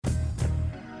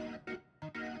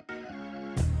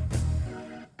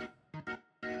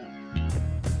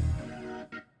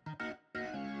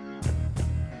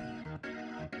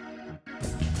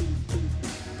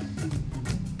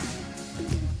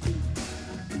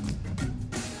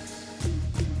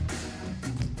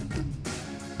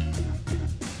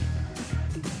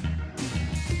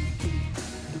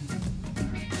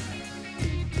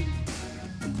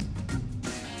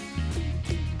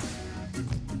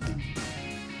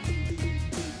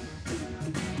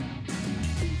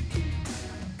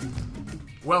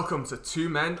Welcome to Two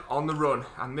Men on the Run,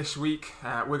 and this week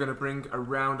we're going to bring a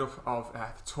roundup of the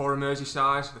Tour of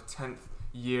Merseyside, the 10th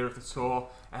year of the Tour,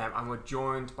 and we're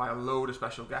joined by a load of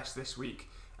special guests this week.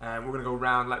 We're going to go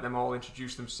round, let them all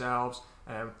introduce themselves,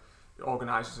 the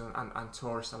organisers and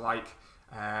tourists alike.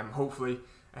 Hopefully,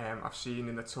 I've seen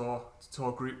in the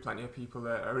tour group plenty of people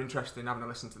that are interested in having a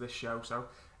listen to this show, so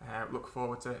look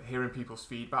forward to hearing people's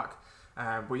feedback.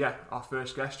 But yeah, our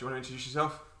first guest, do you want to introduce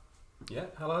yourself? Yeah,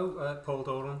 hello, Paul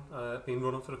Doran. Been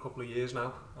running for a couple of years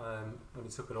now.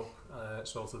 Only took it up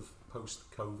sort of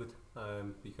post-COVID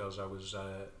because I was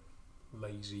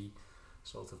lazy,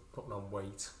 sort of putting on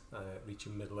weight,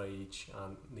 reaching middle age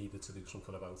and needed to do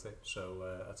something about it. So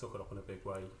I took it up in a big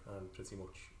way and pretty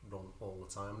much run all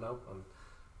the time now. And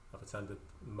I've attended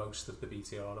most of the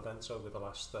BTR events over the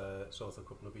last sort of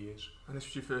couple of years. And this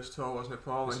was your first tour, wasn't it,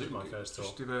 Paul? This is my first tour.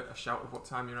 Just give a shout of what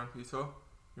time you ran for your tour.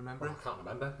 You remember? I can't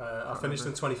remember. I finished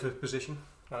in 25th position.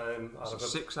 So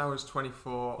 6 hours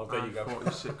 24 and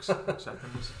 46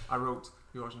 seconds. I wrote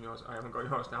yours and yours. I haven't got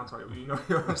yours down, so you know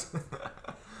yours.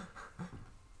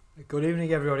 Good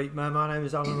evening, everybody. My name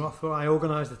is Alan Rotherwell. I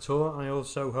organise the tour. I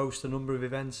also host a number of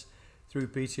events through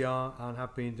BTR and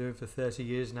have been doing for 30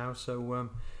 years now, so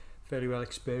fairly well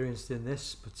experienced in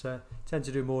this, but tend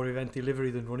to do more event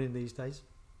delivery than running these days.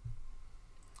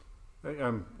 Hey,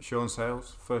 I'm Sean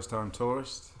Sales, first time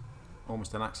tourist,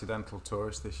 almost an accidental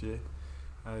tourist this year.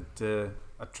 I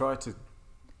tried to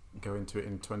go into it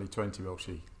in 2020, but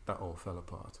obviously that all fell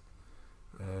apart.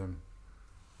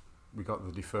 We got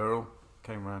the deferral,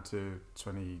 came around to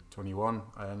 2021,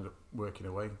 I ended up working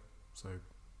away, so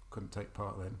couldn't take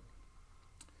part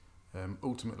then.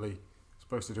 Ultimately,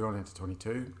 supposed to do on into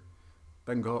 22,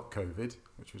 then got COVID,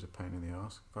 which was a pain in the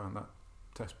arse. Found that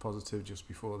test positive just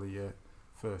before the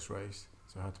first race,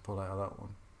 so I had to pull out of that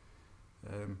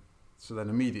one. So then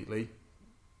immediately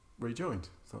rejoined.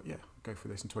 Thought, yeah, I'll go for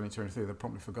this in 2023. They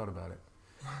promptly forgot about it.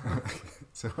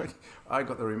 So I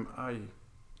got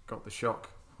the shock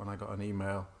when I got an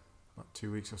email about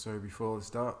 2 weeks or so before the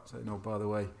start saying, "Oh, by the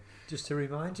way, just to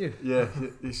remind you, yeah,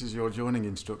 this is your joining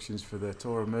instructions for the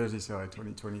Tour of Merseyside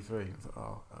 2023." I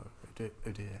thought, oh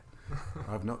dear.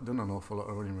 I've not done an awful lot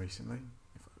of running recently.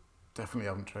 Definitely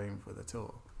haven't trained for the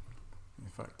tour. In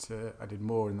fact, I did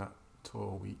more in that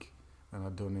tour week than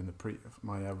I'd done in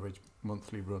my average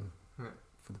monthly run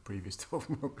for the previous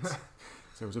 12 months.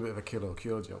 So it was a bit of a kill or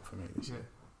cure job for me this year.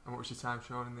 And what was your time,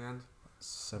 Sean, in the end?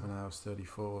 7 hours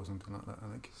 34 or something like that,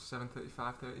 I think.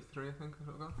 7:35, 33, I think.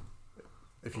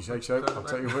 If you say so, I'll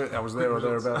take your word. I was there or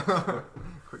thereabouts.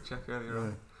 Quick check earlier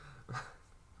on.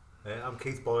 I'm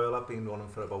Keith Boyle. I've been running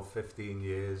for about 15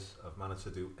 years. I've managed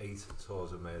to do 8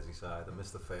 tours of Merseyside. I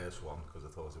missed the first one because I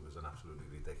thought it was an absolutely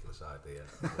ridiculous idea.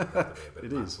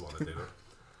 It is. To want to do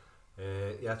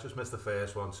it. I just missed the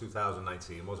first one.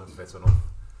 2019 wasn't fit enough.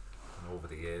 And over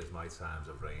the years, my times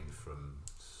have ranged from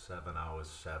 7 hours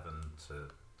 7 to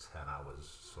 10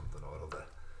 hours something or other.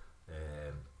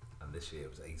 And this year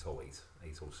it was 8:08,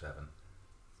 8:07.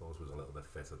 Thought it was a little bit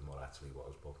fitter than what it actually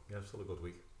was, but yeah, still a good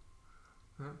week.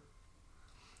 Yeah.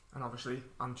 And obviously,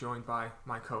 I'm joined by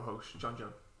my co-host, Jon-Jo,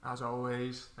 as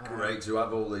always. Great to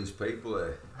have all these people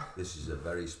here. This is a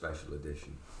very special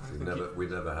edition. We've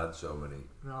never had so many.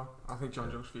 No, I think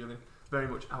Jon-Jo's feeling very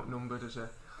much outnumbered as a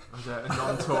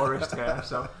non-tourist here,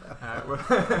 so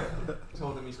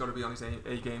told him he's got to be on his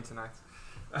A game tonight.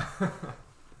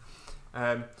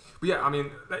 But yeah, I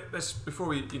mean, let's before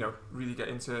we really get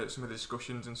into some of the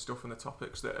discussions and stuff and the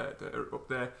topics that are up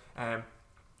there.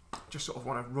 Just sort of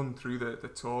want to run through the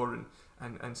tour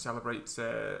and celebrate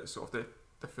sort of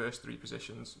the first 3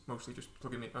 positions, mostly just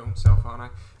plugging my own self,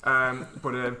 aren't I?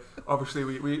 But obviously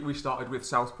we started with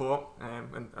Southport,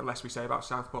 and the less we say about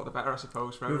Southport, the better, I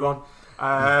suppose, for everyone.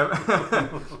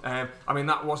 I mean,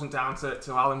 that wasn't down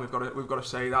to Alan. We've got to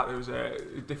say that there was a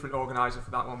different organiser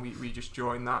for that one. We just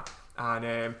joined that, and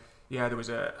there was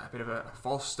a bit of a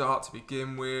false start to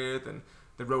begin with, and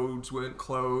the roads weren't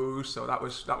closed, so that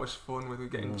was fun. We were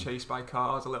getting chased by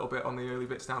cars a little bit on the early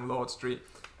bits down Lord Street,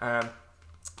 and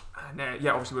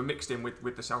obviously we're mixed in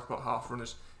with the Southport half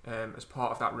runners as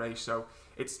part of that race. So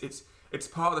it's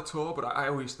part of the tour, but I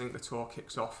always think the tour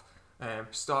kicks off,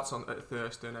 starts at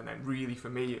Thurston, and then really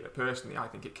for me personally, I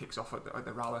think it kicks off at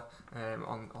the Ralla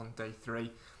on day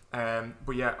 3.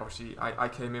 But yeah, obviously I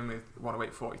came in with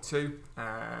 1:08.42.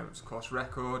 It's a course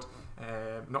record.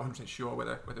 Not 100% sure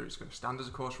whether it's going to stand as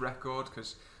a course record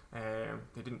because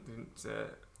they didn't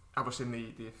have us in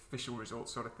the official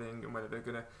results sort of thing, and whether they're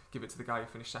going to give it to the guy who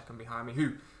finished second behind me,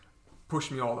 who pushed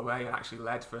me all the way and actually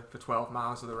led for 12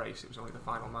 miles of the race. It was only the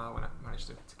final mile when I managed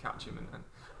to catch him and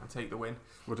take the win.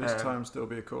 Would his time still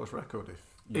be a course record if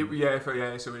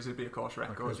So it'd be a course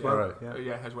record as well. Right.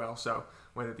 Yeah. as well. So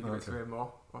whether they give it Okay. to him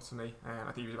or to me,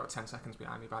 I think he was about 10 seconds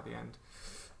behind me by the end.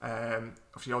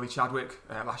 Obviously, Ollie Chadwick,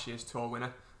 last year's Tour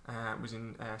winner, was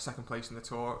in second place in the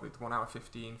Tour with 1 hour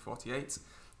 15:48,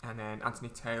 and then Anthony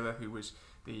Taylor, who was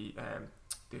the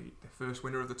first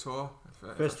winner of the Tour,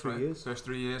 First 3 years. First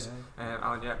 3 years. Yeah.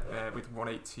 Alan, with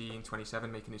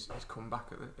 1:18:27, making his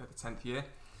comeback at the 10th year.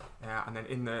 And then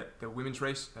in the women's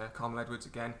race, Carmel Edwards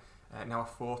again, now a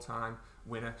 4-time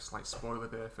winner. Slight spoiler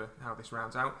there for how this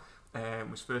rounds out.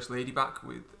 Was first lady back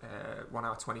with 1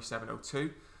 hour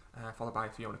 27:02, followed by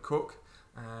Fiona Cook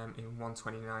in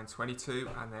 1:29:22,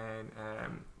 and then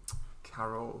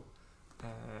Carol.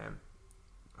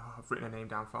 I've written her name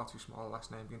down far too small. Last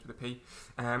name begins with a P.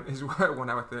 Is 1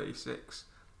 hour 36.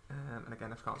 And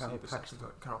again, I can't see the section.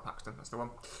 Carol Paxton, that's the one.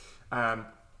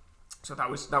 So that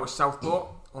was Southport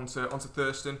onto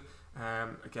Thurston.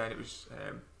 Again, it was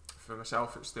for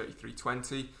myself. It was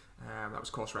 33:20. That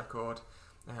was course record.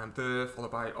 There,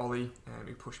 followed by Ollie,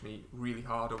 who pushed me really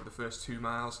hard over the first 2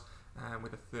 miles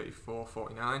with a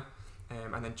 34:49.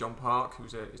 And then John Park,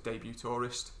 who's his debut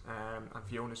tourist, and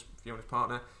Fiona's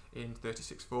partner in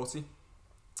 36:40.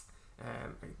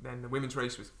 Then the women's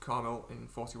race with Carmel in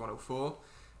 41:04,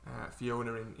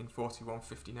 Fiona in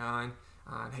 41:59,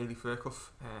 and Hayley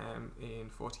Fairclough in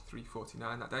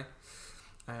 43:49 that day.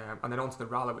 And then on to the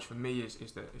rally, which for me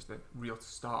is the real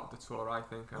start of the Tour, I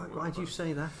think. Why do you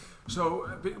say that? So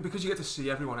because you get to see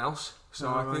everyone else. So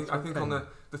I think on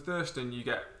the Thurston you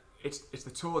get it's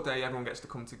the Tour day. Everyone gets to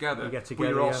come together. You get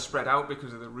together. We're all spread out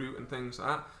because of the route and things like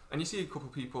that. And you see a couple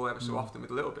of people ever so often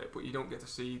with a little bit, but you don't get to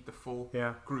see the full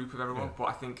group of everyone. Yeah. But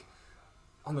I think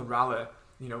on the rally,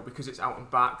 because it's out and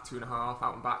back 2.5,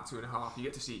 out and back 2.5, you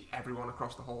get to see everyone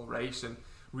across the whole race and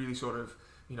really sort of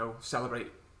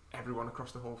celebrate everyone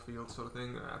across the whole field, sort of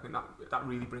thing. I think that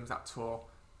really brings that tour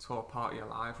party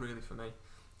alive, really, for me.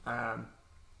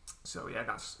 So yeah,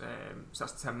 that's the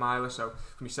 10 miler. So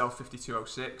for myself,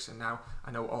 52:06, and now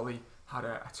I know Ollie had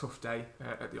a tough day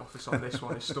at the office on this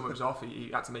one. His stomach was off.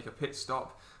 He had to make a pit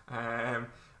stop,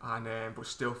 but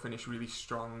still finished really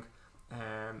strong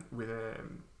with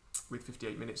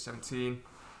 58 minutes 17,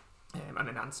 and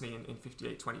then Anthony in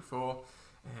 58:24.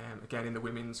 Again in the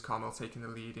women's, Carmel taking the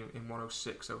lead in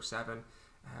 1:06:07,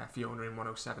 Fiona in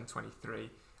 1:07:23,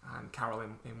 and Carol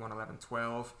in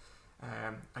 1:11:12.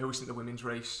 I always think the women's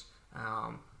race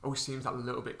always seems that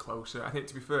little bit closer. I think,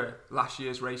 to be fair, last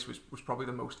year's race was probably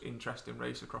the most interesting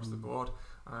race across the board.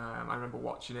 I remember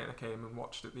watching it, and I came and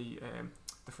watched at the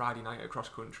Friday night cross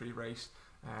country race,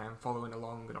 following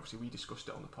along, and obviously we discussed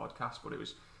it on the podcast. But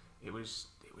it was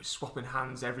swapping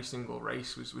hands. Every single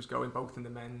race was going, both in the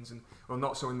men's and, well,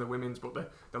 not so in the women's, but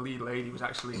the lead lady was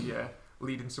actually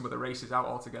leading some of the races out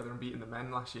altogether and beating the men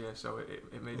last year, so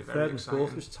it made it very exciting. Third and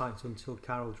fourth was tight until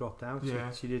Carol dropped out.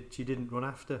 Yeah. She didn't run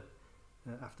after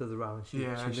the round. She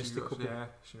missed a couple. Yeah,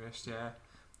 she missed.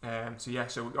 Yeah.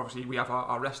 So obviously we have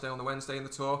our rest day on the Wednesday in the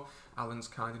Tour. Alan's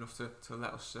kind enough to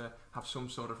let us have some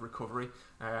sort of recovery.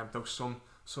 Though some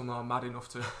are mad enough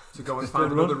to go and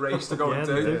find another race to go and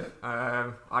do.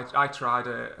 I tried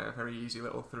a very easy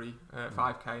little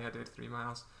 5k. I did 3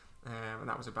 miles. And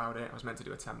that was about it. I was meant to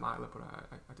do a 10 miler, but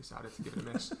I decided to give it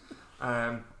a miss.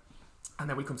 And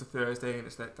then we come to Thursday, and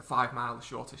it's the 5 mile, the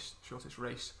shortest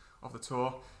race of the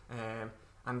Tour,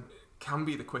 and can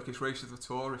be the quickest race of the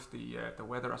Tour if the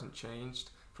weather hasn't changed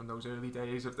from those early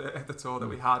days of the Tour that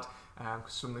we had.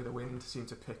 Because suddenly the wind seemed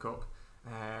to pick up,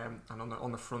 and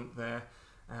on the front there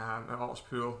at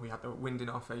Otterspool, we had the wind in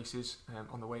our faces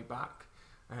on the way back.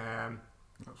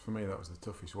 For me, that was the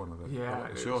toughest one of them. Yeah,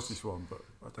 the shortest one, but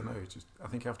I don't know. I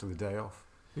think after the day off,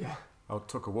 yeah, I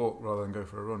took a walk rather than go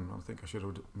for a run. I think I should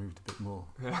have moved a bit more.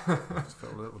 Yeah. I just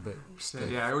felt a little bit stiff.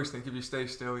 Yeah, I always think if you stay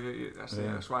still,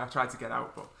 that's why I tried to get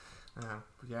out. But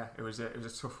yeah, it was a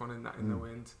tough one in the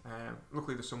wind.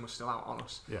 Luckily, the sun was still out on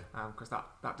us. Yeah. Because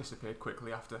that disappeared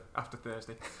quickly after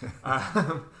Thursday.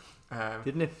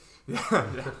 Didn't it?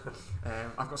 Yeah.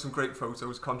 I've got some great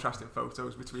contrasting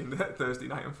photos between the Thursday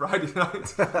night and Friday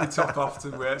night. We top off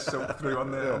to soak through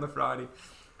on the Friday.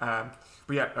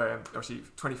 But yeah, obviously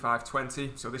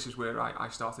 25:20. So this is where I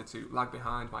started to lag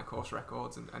behind my course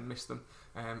records and miss them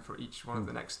for each one of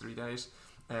the next 3 days.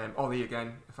 Ollie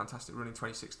again, a fantastic run in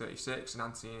 26:36, and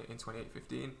Anthony in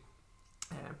 28:15.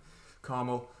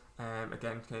 Carmel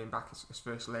again came back as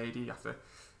first lady after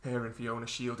her and Fiona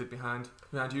shielded behind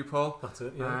you, Paul. That's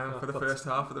it, yeah. For the first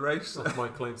half of the race. That's my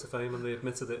claim to fame, and they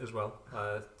admitted it as well.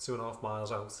 2.5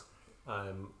 miles out,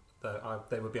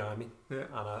 they were behind me, and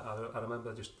I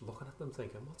remember just looking at them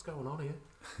thinking, what's going on here?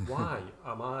 Why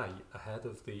am I ahead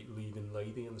of the leading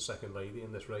lady and the second lady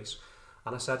in this race?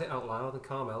 And I said it out loud, and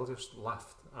Carmel just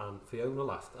laughed, and Fiona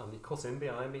laughed, and they cut in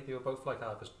behind me. They were both like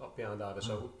behind either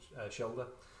shoulder.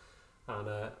 And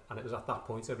it was at that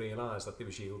point I realised that they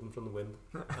were shielding from the wind.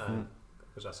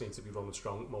 Because I seemed to be running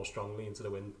more strongly into the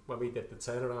wind. When we did the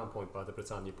turnaround point by the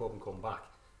Britannia pub and come back,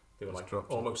 they were like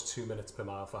almost 2 minutes per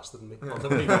mile faster than me on the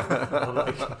way back. I'm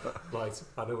like, right,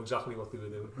 I know exactly what they were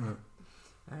doing.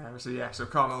 So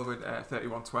Carmel with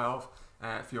 31.12,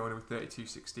 Fiona with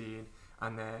 32.16,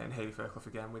 and then Hayley Fairclough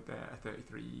again with a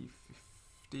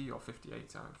 33.50 or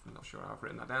 58. I'm not sure how I've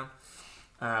written that down.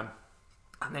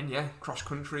 And then cross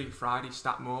country Friday,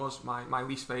 Statmoors, my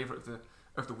least favourite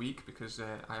of the week, because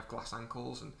I have glass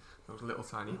ankles and those little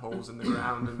tiny holes in the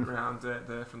ground and around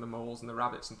there from the moles and the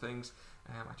rabbits and things.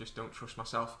 I just don't trust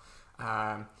myself.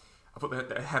 But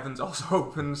the heavens also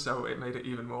opened, so it made it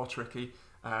even more tricky.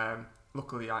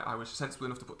 Luckily, I was sensible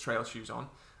enough to put trail shoes on.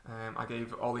 I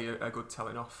gave Ollie a good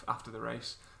telling off after the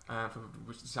race, for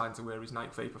deciding to wear his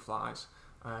Nike Vaporflies,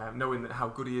 knowing how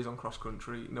good he is on cross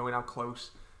country, knowing how close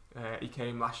he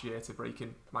came last year to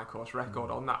breaking my course record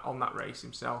on that race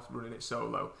himself, running it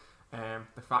solo.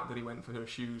 The fact that he went for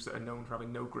shoes that are known for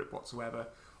having no grip whatsoever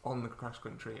on the cross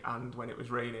country, and when it was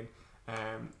raining,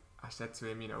 I said to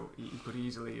him, he could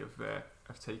easily have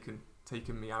taken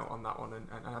me out on that one and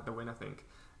had the win, I think.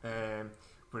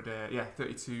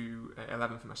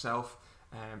 32.11 for myself,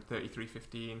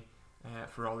 33.15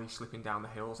 for Ollie slipping down the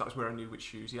hills. That was where I knew which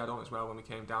shoes he had on as well when we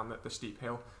came down the steep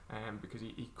hill, because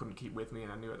he couldn't keep with me,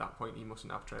 and I knew at that point he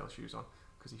mustn't have trail shoes on,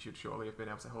 because he should surely have been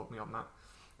able to help me on that,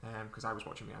 because I was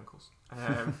watching my ankles.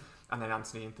 And then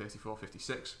Anthony in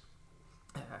 34.56.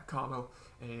 Carmel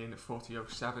in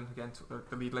 40.07 again took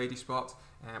the lead lady spot,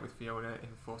 with Fiona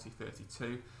in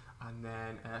 40.32, and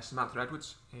then Samantha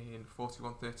Edwards in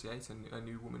 41.38, a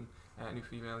new woman, new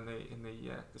female in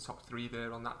the top three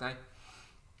there on that day.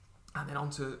 And then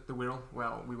onto the Wirral.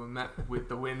 Well, we were met with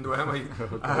the wind, weren't we?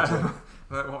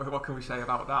 What can we say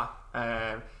about that?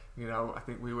 I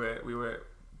think we were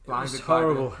blinded. It was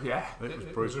horrible.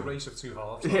 It was a race of two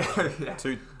halves. Yeah.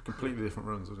 Two completely different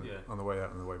runs, wasn't it? On the way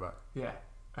out and the way back.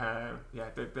 I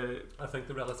think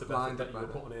the relative effort that you were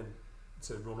putting in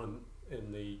to running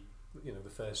in the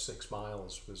first 6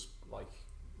 miles was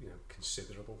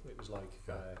considerable. It was like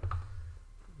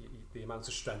the amount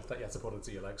of strength that you had to put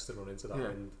into your legs to run into that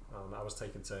wind, and I was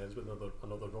taking turns with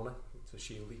another runner to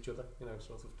shield each other,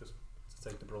 sort of just to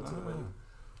take the brunt of the wind.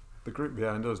 The group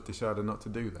behind us decided not to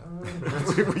do that.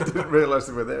 We didn't realise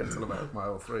they were there until about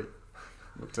mile 3.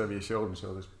 Looked over your shoulder and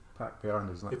saw this pack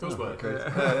behind us. It does work.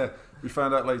 Okay. We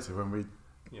found out later when we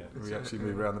actually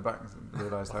moved around the back and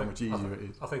realised how much easier it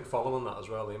is. I think following that as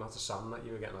well, the amount of sand that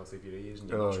you were getting out of your ears and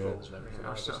your nostrils and everything.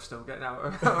 I'm still getting out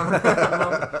of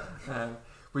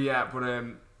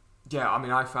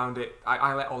I found it.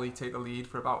 I let Ollie take the lead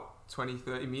for about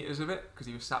 20-30 metres of it, because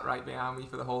he was sat right behind me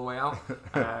for the whole way out,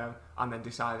 and then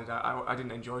decided I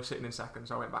didn't enjoy sitting in second,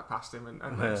 so I went back past him and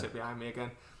let him sit behind me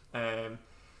again.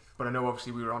 But I know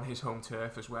obviously we were on his home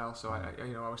turf as well, so I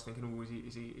was thinking, is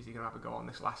he going to have a go on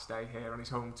this last day here on his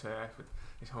home turf with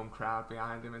his home crowd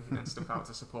behind him and stuff out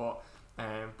to support.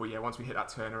 But once we hit that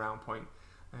turnaround point,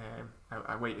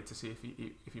 I waited to see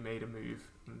if he made a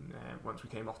move, and once we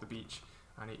came off the beach,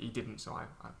 and he didn't, so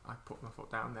I put my foot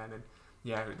down then, and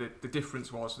the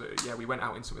difference was that we went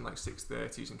out in something like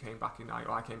 6:30s and came back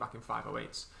I came back in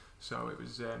 5:08s, so it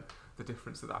was the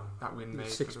difference that win made.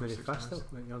 6 minutes faster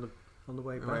on the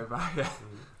way back.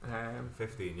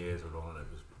 15 years of running,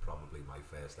 it was probably my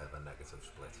first ever negative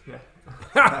split.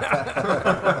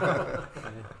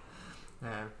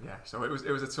 So it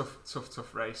was a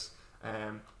tough race.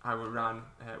 I ran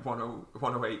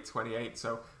 108.28,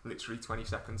 so literally 20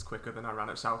 seconds quicker than I ran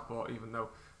at Southport, even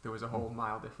though there was a whole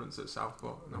mile difference at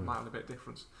Southport, a mile and a bit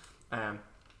difference.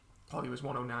 Holly was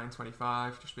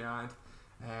 109.25, just behind,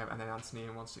 and then Anthony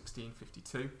in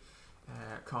 116.52.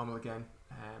 Carmel again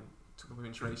took the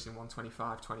women's race in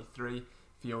 125.23,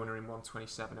 Fiona in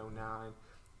 127.09,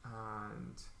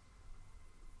 and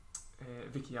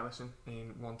Vicky Ellison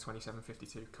in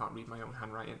 127.52. Can't read my own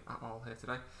handwriting at all here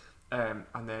today.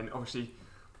 And then obviously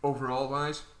overall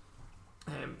wise,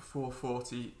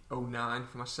 4:40.09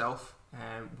 for myself,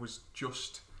 was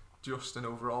just an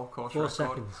overall course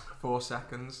record. 4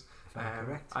 seconds.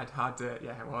 Correct. I'd had it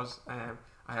was.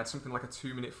 I had something like a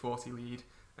 2-minute 40 lead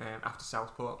after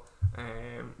Southport,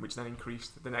 which then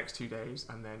increased the next 2 days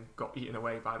and then got eaten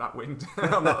away by that wind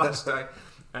on that last day.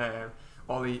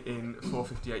 Ollie in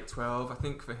 4:58.12. I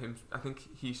think for him,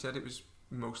 he said it was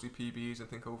mostly PBs. I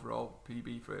think overall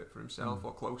PB for himself,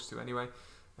 or close to anyway.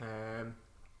 And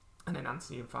then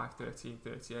Anthony in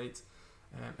 5:13.38.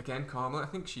 Again, Carmel, I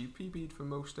think she PB'd for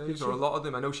most days, or a lot of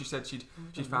them. I know she said she'd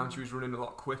found she was running a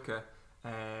lot quicker.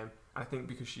 I think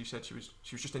because she said she was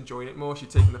just enjoying it more. She'd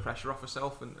taken the pressure off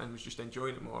herself and was just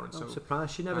enjoying it more. And I'm so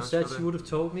surprised she never said. She would have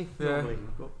told me. Yeah. Normally,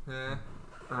 but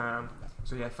Yeah.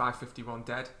 So yeah, 5:51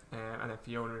 dead, and then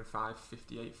Fiona in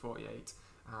 5:58.48,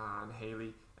 and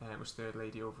Hayley was third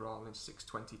lady overall in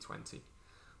 6:20.20.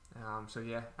 So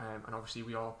yeah, and obviously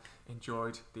we all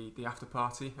enjoyed the after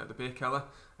party at the beer cellar,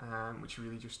 which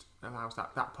really just allows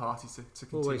that party to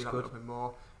continue Always that good. little bit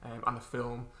more, and the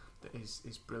film that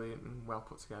is brilliant and well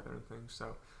put together and things.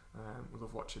 So we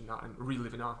love watching that and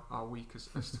reliving our week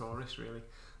as tourists really.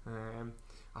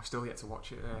 I've still yet to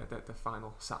watch it, the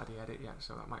final Saturday edit yet,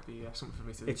 so that might be something for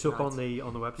me to do. it's up on the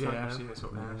website. Yeah, now. I've seen it's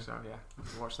up there, so yeah,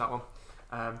 I'll watch that one.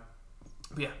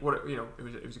 But yeah,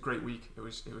 it was a great week. It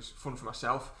was fun for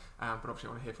myself, but obviously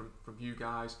I want to hear from you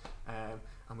guys,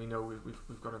 and we know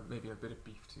we've got maybe a bit of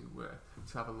beef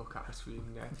to have a look at between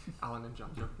Alan and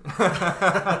Jon-Jo.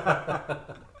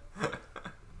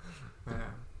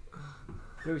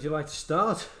 Where would you like to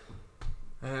start?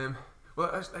 Well,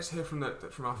 let's hear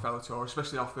from our fellow tourists,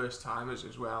 especially our first timers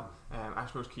as well. I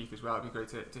suppose Keith as well. It'd be great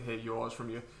to hear yours from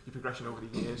your progression over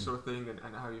the years, sort of thing,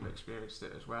 and how you've experienced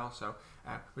it as well. So,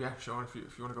 yeah, Sean, if you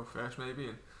want to go first, maybe.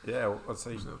 And Yeah, well, I'd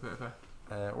say just a little bit of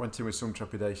a went in with some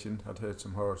trepidation. I'd heard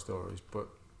some horror stories, but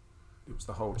it was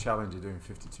the whole challenge of doing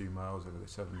 52 miles over the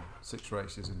 6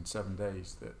 races in 7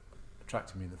 days that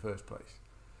attracted me in the first place.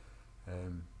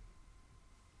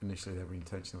 Initially, every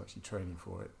intention of actually training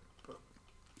for it, but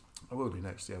I will do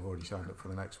next year. I've already signed up for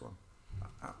the next one. I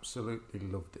absolutely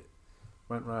loved it.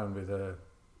 Went round with a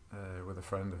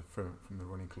friend from the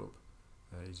running club.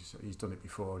 He's done it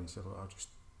before, and he said, "Well, I'll just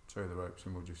show you the ropes,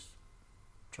 and we'll just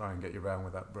try and get you round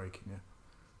without breaking you."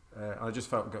 I just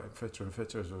felt getting fitter and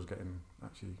fitter as I was getting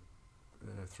actually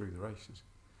through the races.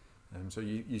 So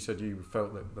you said you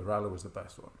felt that the rally was the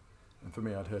best one, and for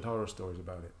me, I'd heard horror stories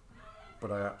about it,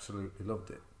 but I absolutely loved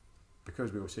it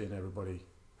because we were seeing everybody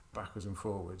backwards and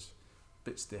forwards, a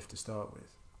bit stiff to start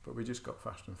with, but we just got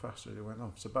faster and faster as it went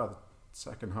on. So by the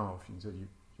second half, you said you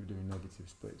were doing negative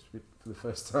splits for the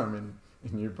first time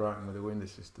in New Brighton with the wind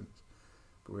assistance,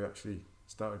 but we actually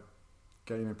started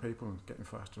gaining people and getting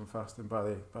faster and faster, and by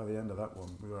the end of that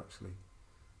one, we were actually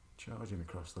charging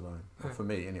across the line. Well, for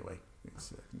me, anyway.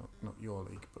 It's not your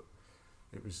league, but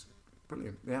it was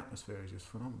brilliant. The atmosphere is just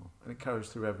phenomenal, and it carries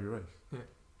through every race. Yeah.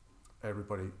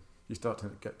 Everybody, you start to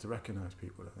get to recognise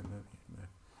people, I think, don't you? And they're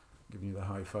giving you the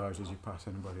high fives as you pass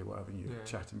anybody, whatever, and you're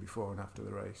chatting before and after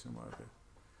the race and whatever.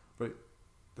 But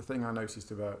the thing I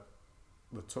noticed about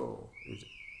the Tour is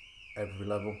every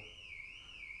level.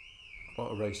 A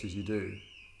lot of races you do,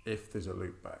 if there's a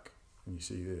loop back and you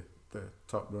see the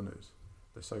top runners,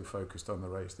 they're so focused on the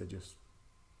race, they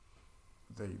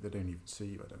don't even see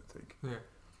you, I don't think. yeah.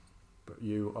 But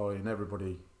you are in,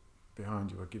 everybody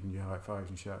behind you are giving you high fives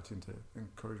and shouting to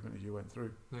encouragement as you went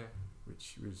through, Yeah.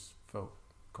 which felt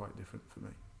quite different for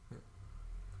me. Yeah.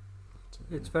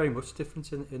 But, It's very much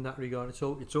different in that regard. It's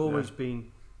always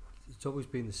been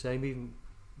the same. Even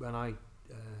when I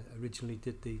originally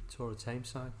did the Tour of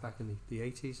Merseyside back in the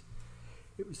 80s,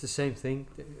 it was the same thing.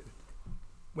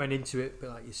 Went into it, but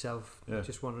like yourself,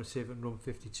 just wanted to see if it run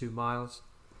 52 miles,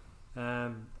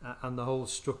 and the whole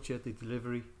structure, the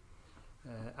delivery,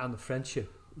 and the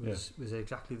friendship was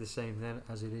exactly the same then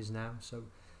as it is now. So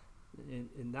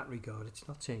in that regard, it's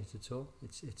not changed at all.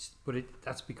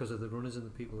 That's because of the runners and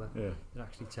the people that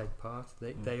actually take part.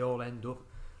 They all end up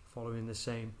following the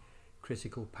same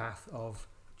critical path of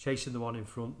chasing the one in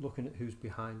front, looking at who's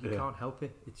behind. You can't help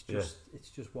it. It's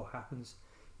just what happens.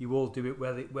 You all do it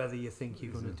whether you think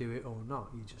you're going to do it or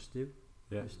not. You just do.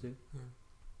 Yeah. Just do. Yeah.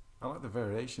 I like the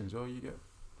variations.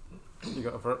 You've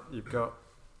got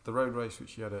the road race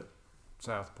which you had at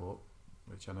Southport,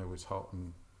 which I know was hot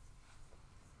and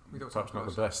perhaps not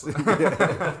the best.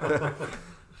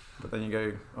 But then you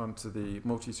go on to the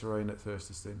multi-terrain at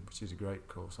Thurston, which is a great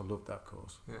course. I loved that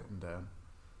course, up and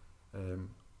down.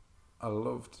 I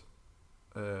loved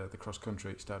the cross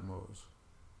country at Stadmoors,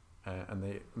 and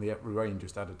the rain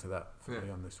just added to that for me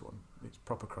on this one. It's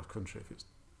proper cross country if it's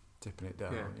tipping it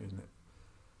down, isn't it?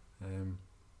 And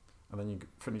then you're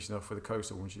finishing off with the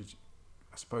coastal ones, which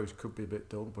I suppose could be a bit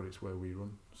dull, but it's where we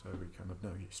run, so we kind of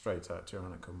know you straight out, turn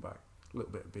around and come back. A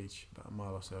little bit of beach, about a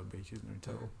mile or so of beach, isn't there, in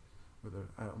total, with an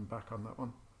out and back on that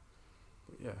one.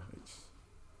 But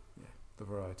the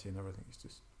variety and everything is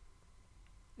just...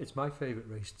 It's my favourite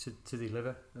race to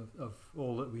deliver of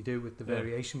all that we do with the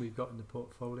variation we've got in the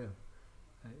portfolio.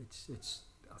 It's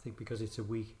I think because it's a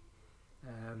week,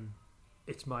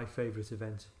 it's my favourite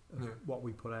event of what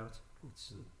we put out.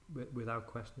 it's without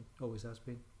question, always has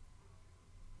been.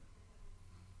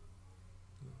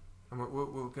 And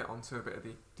we'll get on to a bit of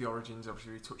the origins.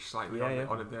 Obviously, we touched slightly on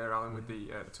it there, Alan, with the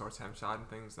Tour of Merseyside and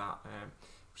things that,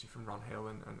 obviously from Ron Hill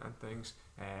and things.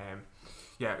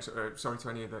 Sorry to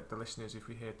any of the listeners if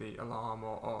we hear the alarm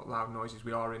or loud noises.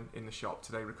 We are in the shop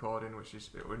today recording, which is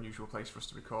an unusual place for us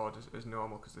to record as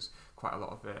normal because there's quite a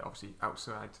lot of obviously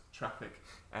outside traffic.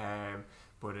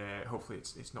 But hopefully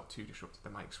it's not too disrupted. The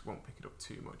mics won't pick it up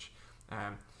too much.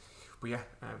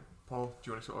 Paul, do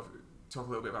you want to sort of talk a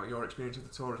little bit about your experience of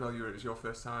the tour as well? It was your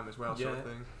first time as well, sort of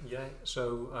thing. Yeah.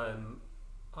 So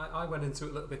I went into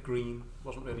it a little bit green.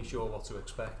 Wasn't really sure what to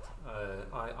expect.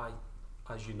 I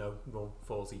as you know, run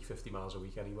 40-50 miles a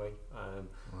week anyway.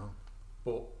 Wow.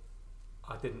 But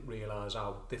I didn't realise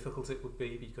how difficult it would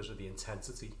be because of the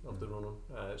intensity of the running.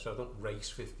 So I don't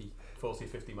race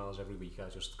 40-50 miles every week. I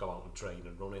just go out and train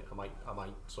and run it. I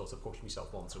might sort of push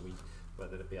myself once a week,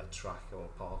 whether it be a track or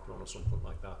a park run or something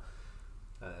like that.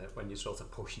 When you're sort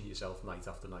of pushing yourself night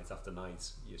after night after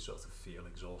night, you sort of feel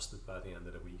exhausted by the end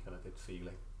of the week, and I did feel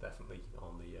it definitely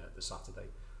on the Saturday.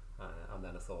 And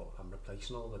then I thought, I'm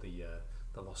replacing all of the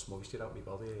lost moisture out of my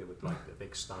body here with like the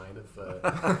big stein of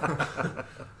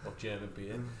German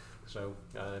beer. So,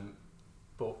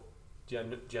 but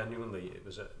genuinely, it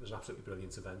was an absolutely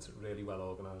brilliant event. Really well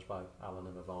organised by Alan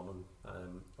and Yvonne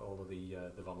and all of the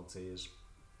volunteers.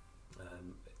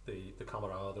 The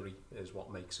camaraderie is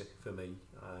what makes it for me.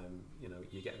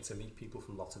 You're getting to meet people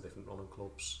from lots of different running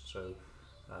clubs, so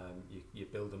you're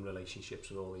building relationships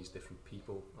with all these different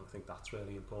people, and I think that's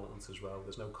really important as well.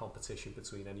 There's no competition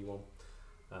between anyone.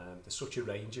 There's such a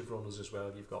range of runners as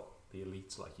well. You've got the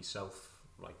elites like yourself,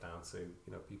 right down to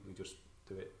people who just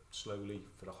do it slowly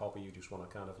for a hobby, who just want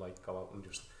to kind of like go out and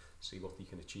just see what they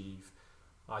can achieve.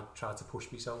 I tried to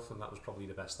push myself, and that was probably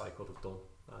the best I could have done,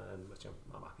 which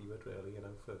I'm happy with, really.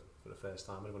 For the first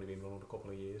time, I've only been running a couple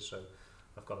of years, so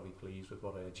I've got to be pleased with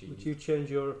what I achieved. Would you change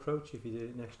your approach if you did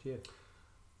it next year?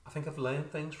 I think I've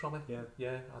learned things from it.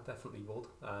 Yeah, I definitely would.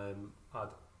 I'd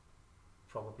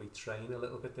probably train a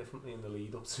little bit differently in the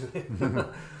lead up to it.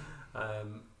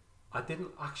 I didn't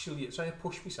actually, so I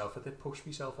pushed myself. I did push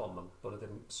myself on them, but I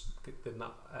didn't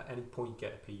at any point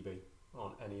get a PB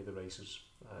on any of the races.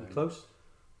 You close?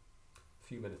 A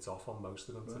few minutes off on most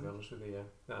of them, to be honest with you.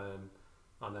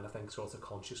 And then I think sort of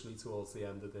consciously towards the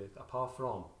end of apart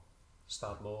from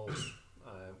Stad Moors,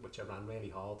 which I ran really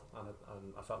hard,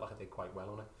 and I felt like I did quite well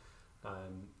on it.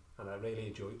 And I really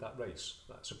enjoyed that race.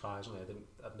 Surprisingly,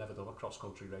 I'd never done a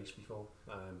cross-country race before,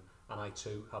 and I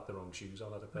too had the wrong shoes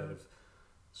on. I had a pair of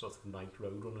sort of Nike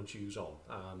road running shoes on,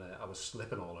 and I was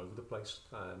slipping all over the place.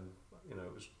 It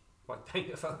was quite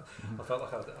dangerous. I felt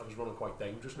like I was running quite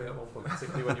dangerously at one point,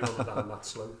 particularly when you're running down that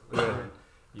slope.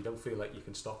 You don't feel like you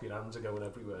can stop. Your hands are going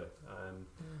everywhere.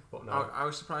 But no, I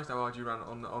was surprised how hard you ran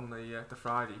on the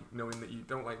Friday, knowing that you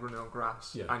don't like running on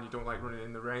grass and you don't like running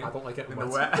in the rain. I don't like getting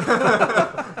wet.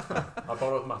 I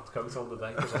borrowed Matt's coat on the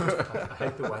day because I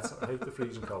hate the wet. I hate the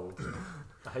freezing cold.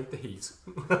 I hate the heat.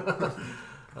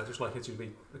 I just like it to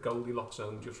be the Goldilocks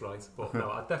zone just right. But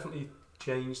no, I definitely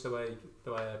changed the way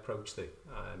I approached it.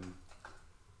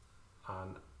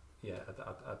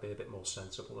 I'd be a bit more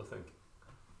sensible, I think.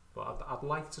 But I'd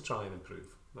like to try and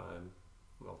improve.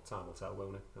 Well, time will tell,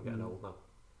 won't it? I'm getting old now.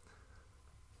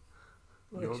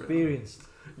 Well, experienced.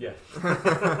 Yeah.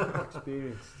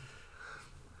 Experienced.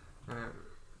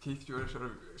 Keith, do you want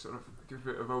to sort of give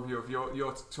a bit of overview of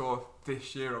your tour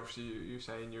this year? Obviously, you're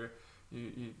saying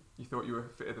you thought you were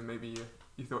fitter than maybe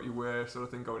you thought you were, sort of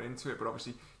thing, going into it, but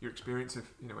obviously your experience of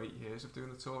 8 years of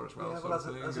doing the tour as well. Yeah, well,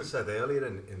 as I said earlier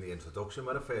in the introduction,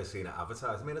 when I first seen it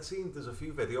advertised, I mean, it seemed there's a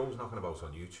few videos knocking about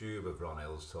on YouTube of Ron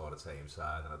Hill's Tour of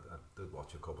Merseyside, and I did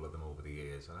watch a couple of them over the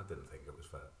years, and I didn't think it was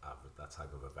for that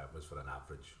type of event was for an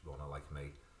average runner like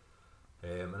me.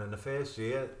 And in the first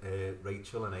year,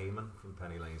 Rachel and Eamon from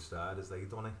Penny Lane Striders, they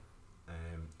done it,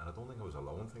 and I don't think I was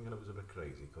alone thinking it was a bit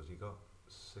crazy, because you got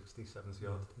 60, 70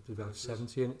 odd. It was about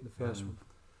 70 in it, the first one.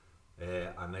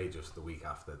 And they just, the week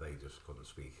after, they just couldn't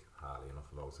speak highly enough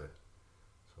about it.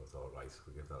 So I thought, right,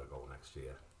 we'll give that a go next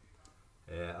year.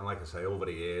 And like I say, over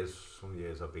the years, some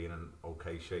years I've been in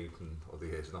okay shape and other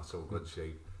years not so good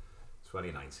shape.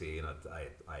 2019, I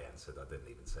entered, I didn't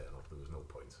even turn up, there was no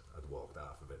point. I'd walked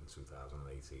half of it in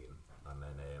 2018. And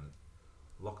then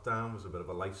lockdown was a bit of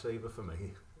a lifesaver for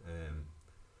me.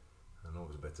 I know it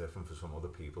was a bit different for some other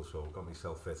people, so got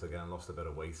myself fit again, lost a bit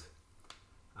of weight.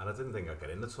 And I didn't think I'd get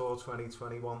in the Tour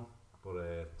 2021, but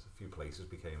a few places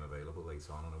became available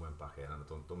later on, and I went back in and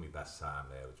I'd done my best time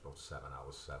there, which was about 7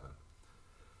 hours 7.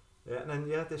 Yeah, and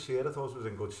then this year I thought I was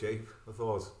in good shape. I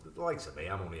thought, the likes of me,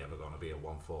 I'm only ever going to be a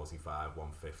 145,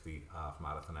 150 half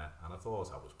marathoner, and I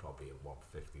thought I was probably in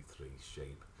 153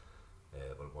 shape,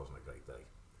 but it wasn't a great day.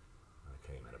 And I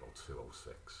came in about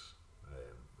 206,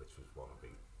 which was one of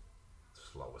the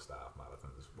slowest half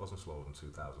marathons. It wasn't slower than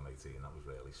 2018, that was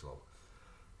really slow.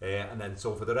 And then,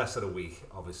 so for the rest of the week,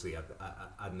 obviously,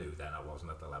 I knew then I wasn't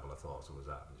at the level I thought I was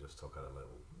at, and just took it a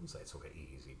little, I wouldn't say I took it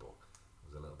easy, but I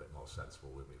was a little bit more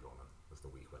sensible with me running as the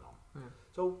week went on. Yeah.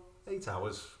 So 8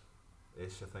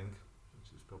 hours-ish, I think, which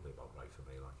is probably about right for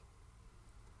me.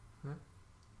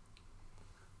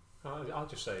 I'll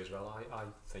just say as well, I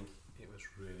think it was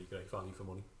really great value for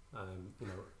money. You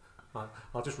know,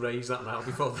 I'll just raise that now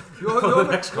before the next You're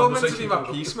meant to conversation. be my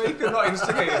peacemaker, not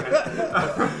instigating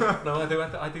it. No,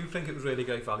 I do think it was really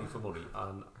great value for money,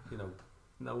 and you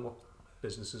know what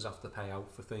businesses have to pay out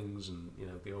for things, and you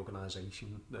know the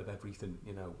organisation of everything.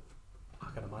 You know, I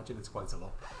can imagine it's quite a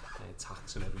lot,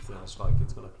 tax and everything else. Like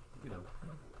it's gonna, you know,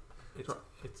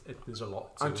 there's a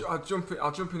lot. I'll jump in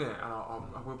here, and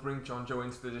I will bring Jon-Jo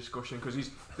into the discussion, because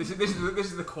this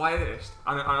is the quietest,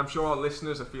 and I'm sure our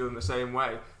listeners are feeling the same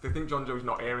way. They think Jon-Jo's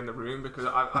not here in the room, because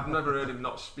I've never heard him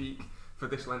not speak for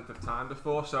this length of time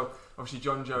before. So obviously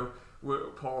Jon-Jo,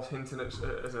 Paul's hinting at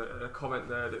a comment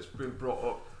there that's been brought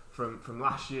up from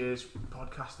last year's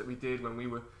podcast that we did when we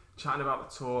were chatting about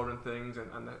the tour and things,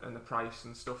 and the price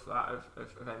and stuff like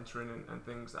that of entering and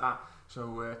things like that.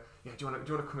 So do you want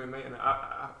to come in, mate? And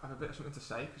I have a bit of something to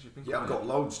say, because you've been. Yeah, I've got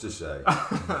loads to say.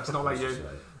 It's not like you.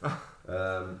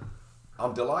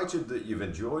 I'm delighted that you've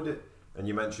enjoyed it, and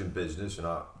you mentioned business, and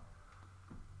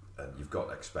you've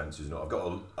got expenses. And I've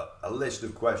got a list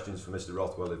of questions for Mr.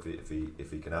 Rothwell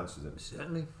if he can answer them.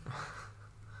 Certainly.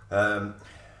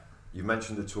 You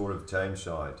mentioned the Tour of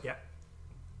Tameside. Yeah.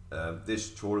 This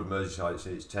Tour of Merseyside, it's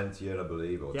in its 10th year, I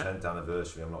believe, or 10th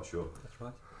anniversary. I'm not sure. That's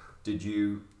right.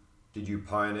 Did you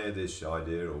pioneer this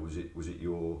idea, or was it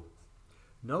your?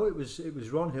 No, it was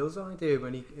Ron Hill's idea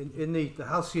when he in the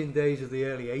halcyon days of the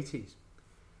early 80s,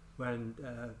 when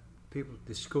people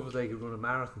discovered they could run a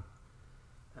marathon,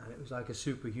 and it was like a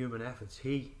superhuman effort.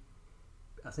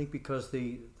 I think because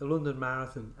the London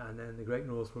Marathon and then the Great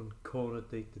North Run cornered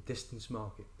the distance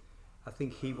market, I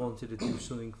think he wanted to do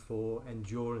something for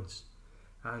endurance,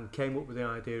 and came up with the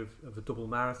idea of a double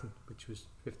marathon, which was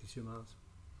 52 miles.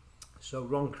 So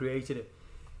Ron created it,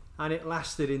 and it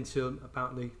lasted until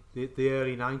about the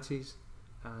early 90s,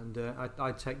 and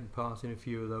I'd taken part in a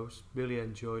few of those, really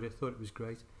enjoyed it, thought it was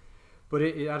great, but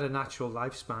it had a natural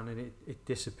lifespan, and it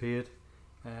disappeared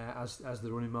as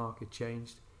the running market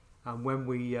changed. And when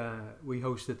we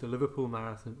hosted the Liverpool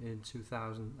Marathon in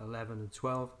 2011 and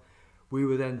 12, we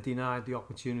were then denied the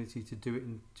opportunity to do it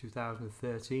in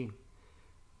 2013.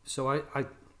 So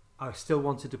I still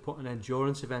wanted to put an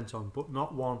endurance event on, but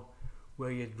not one where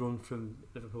you'd run from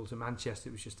Liverpool to Manchester.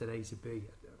 It was just an A to B.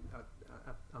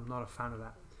 I'm not a fan of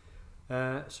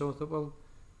that. So I thought, well,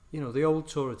 you know, the old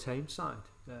Tour of Tameside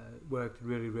worked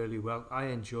really, really well. I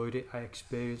enjoyed it. I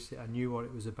experienced it. I knew what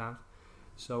it was about.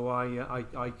 So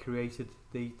I created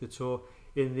the tour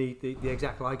in the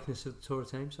exact likeness of the Tour of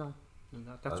Tameside. And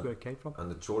that's where it came from.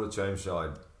 And the Tour of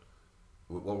Tameside,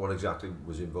 what exactly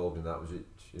was involved in that? Was it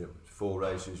 4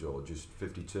 races or just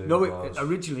 52 miles?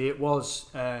 Originally it was,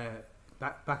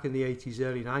 back in the 80s,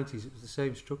 early 90s, it was the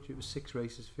same structure. It was 6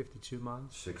 races, 52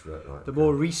 miles. Right. The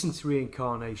more recent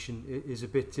reincarnation is a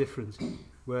bit different,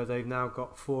 where they've now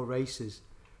got 4 races,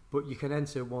 but you can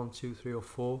enter 1, 2, 3 or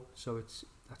 4, so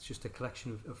that's just a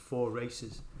collection of 4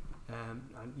 races,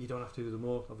 and you don't have to do them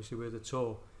all. Obviously, where the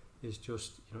Tour is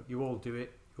just, you all do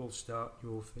it, you all start,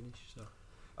 you all finish. So,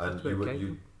 and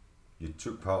you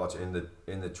took part in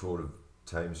the Tour of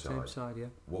Tameside. Tameside, yeah.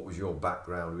 What was your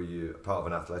background? Were you part of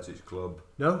an athletics club?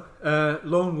 No,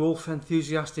 lone wolf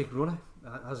enthusiastic runner,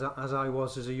 as I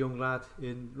was as a young lad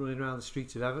running around the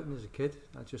streets of Everton as a kid.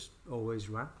 I just always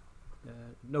ran.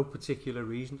 No particular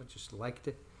reason, I just liked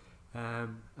it.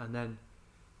 And then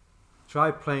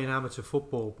tried playing amateur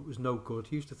football, but was no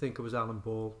good. Used to think I was Alan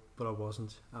Ball, but I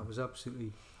wasn't. I was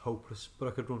absolutely hopeless, but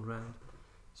I could run round.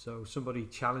 So somebody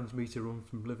challenged me to run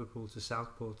from Liverpool to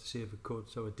Southport to see if I could,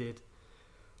 so I did.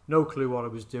 No clue what I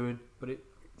was doing, but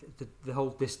the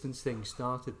whole distance thing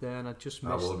started there, and I just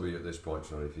missed. How old were you at this point?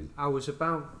 Sorry, I was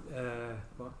about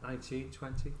 19,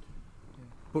 20. Yeah.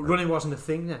 But running wasn't a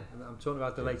thing then. I'm talking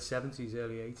about the late 70s,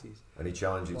 early 80s. And he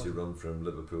challenged you to run from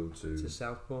Liverpool to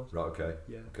Southport. Right, okay.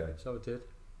 Yeah. Okay. So I did.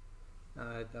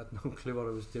 I had no clue what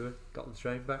I was doing. Got the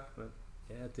train back. But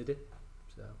I did it.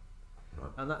 So.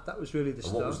 Right. And that was really the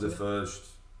start. And what was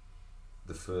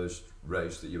the first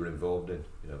race that you were involved in?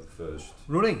 The first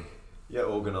running. Yeah,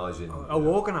 organising.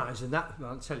 Organising that.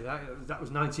 I'll tell you that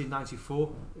was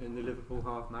 1994 in the Liverpool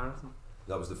Half Marathon.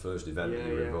 That was the first event that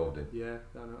you were involved in. Yeah,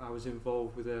 and I was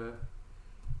involved with a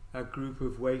group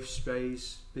of waif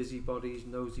strays, busybodies,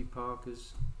 nosy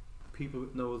parkers, people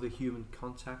with no other human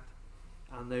contact,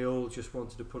 and they all just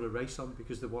wanted to put a race on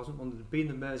because there wasn't one. There'd been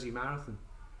the Mersey Marathon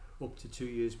up to 2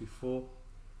 years before,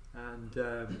 and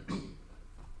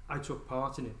I took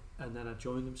part in it, and then I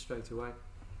joined them straight away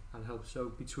and helped. So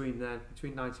between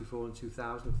 94 and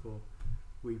 2004,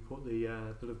 we put the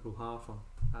Liverpool Half on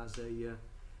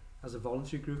as a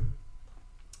voluntary group,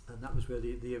 and that was where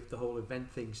the whole event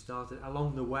thing started.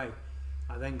 Along the way,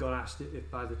 I then got asked if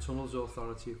by the Tunnels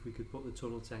Authority if we could put the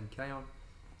Tunnel 10K on,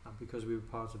 and because we were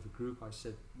part of a group, I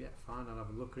said, yeah, fine, I'll have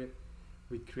a look at it.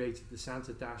 We created the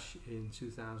Santa Dash in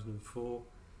 2004,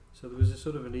 so there was a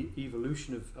sort of an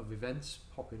evolution of events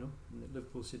popping up. And the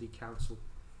Liverpool City Council,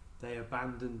 they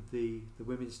abandoned the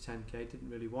women's 10K, didn't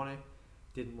really want it,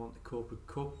 didn't want the corporate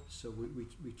cup, so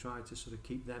we tried to sort of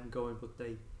keep them going, but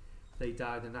they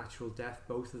died a natural death,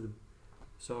 both of them.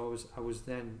 So I was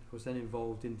then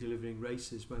involved in delivering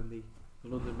races when the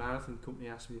London Marathon Company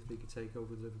asked me if they could take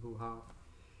over the Liverpool Half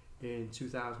in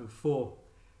 2004.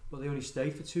 Well, they only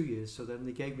stayed for 2 years, so then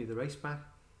they gave me the race back.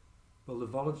 Well, the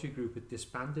voluntary group had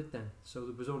disbanded then, so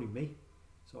there was only me.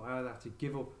 So I either had to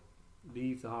give up,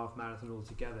 leave the half marathon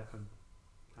altogether, and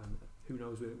who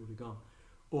knows where it would have gone,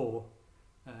 or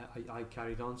I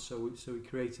carried on. So we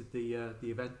created the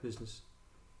event business,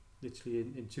 literally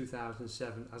in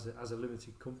 2007 as a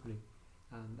limited company,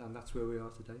 and that's where we are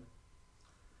today.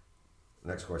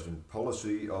 Next question: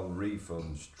 policy on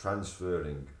refunds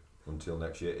transferring until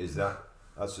next year. Is that's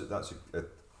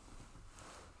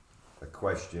a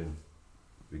question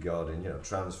regarding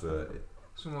transfer?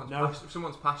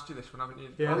 Someone's passed you this one, haven't you?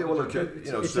 Yeah,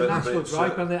 it's a national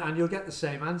gripe, and you'll get the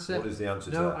same answer. What is the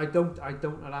answer to that? No, I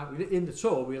don't allow. In the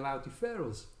Tour, we allow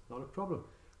deferrals, not a problem.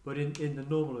 But in the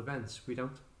normal events, we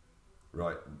don't.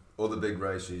 Right. Other big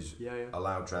races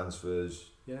allow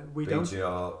transfers. Yeah, we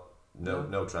BTR,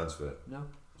 don't. No transfer. No.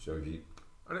 So if you...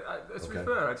 To be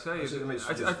fair, I'd say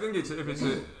I think if it's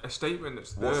a statement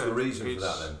that's there. What's the reason for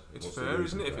that then? It's fair,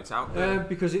 isn't it, if it's out there?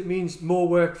 Because it means more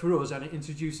work for us, and it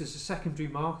introduces a secondary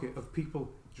market of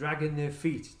people dragging their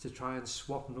feet to try and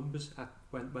swap numbers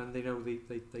when they know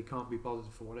they can't be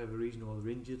bothered for whatever reason, or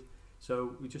they're injured.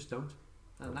 So we just don't.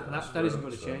 And that isn't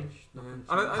going to change.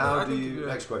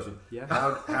 Next question. Yeah.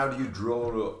 How do you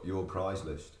draw up your prize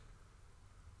list?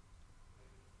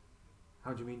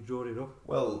 How do you mean draw it up?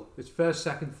 Well, it's first,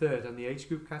 second, third, and the age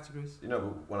group categories.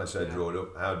 When I say draw it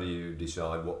up, how do you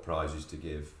decide what prizes to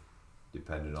give,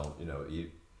 depending on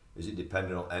is it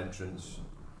dependent on entrance?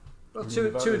 Well,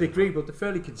 to a degree, but they're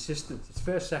fairly consistent. It's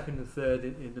first, second, and third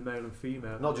in the male and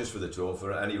female. Not just for the Tour,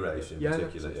 for any race in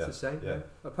particular. It's the same. Yeah.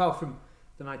 Apart from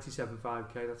the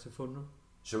 97.5k, that's a fun run.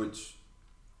 So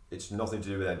it's nothing to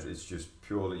do with entry. It's just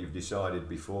purely you've decided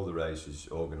before the race is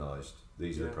organised.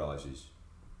 These are the prizes.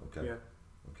 Okay. Yeah.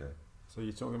 Okay. So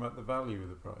you're talking about the value of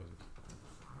the prizes?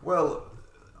 Well,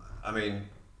 I mean,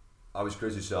 I was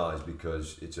criticised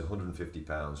because it's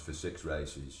 £150 for 6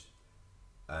 races,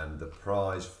 and the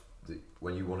prize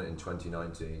when you won it in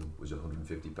 2019 was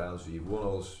 £150. So you've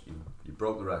won you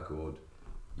broke the record.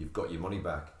 You've got your money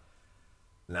back.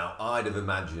 Now, I'd have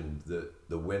imagined that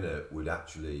the winner would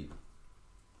actually,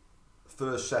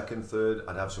 first, second, third,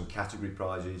 I'd have some category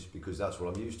prizes, because that's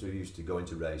what I'm used to. I used to go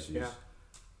into races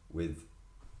with,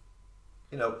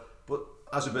 but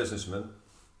as a businessman,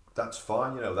 that's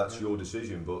fine, that's your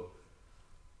decision. But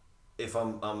if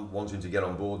I'm wanting to get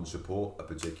on board and support a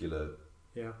particular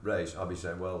race, I'll be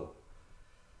saying, well,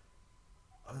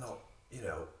 I'm not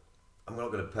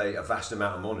going to pay a vast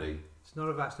amount of money. It's not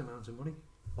a vast amount of money.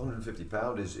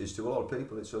 £150 is to a lot of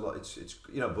people. It's a lot. It's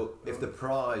But if the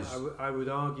prize, I would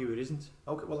argue it isn't.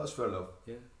 Okay, well that's fair enough.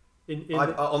 Yeah.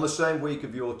 On the same week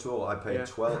of your tour, I paid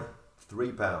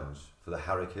 £3 for the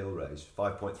Harrick Hill race,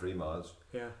 5.3 miles.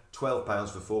 Yeah. £12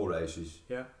 for 4 races.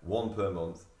 Yeah. 1 per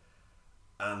month,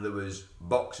 and there was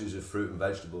boxes of fruit and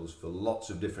vegetables for lots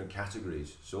of different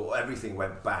categories. So everything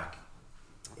went back.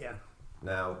 Yeah.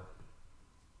 Now,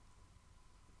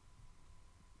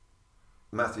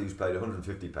 Matthew's paid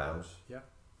 £150. Yeah.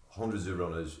 Hundreds of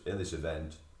runners in this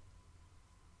event,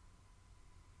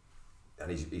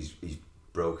 and he's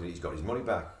broken. He's got his money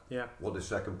back. Yeah. What did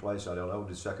second place? I don't know.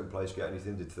 Did second place get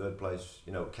anything? Did third place?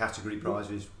 Category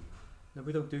prizes. No,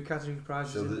 we don't do category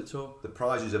prizes in the Tour. The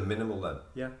prizes are minimal then.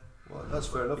 Yeah. Well, that's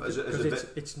fair enough.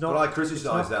 It's not. But I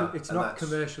criticise that. It's not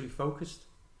commercially focused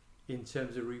in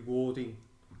terms of rewarding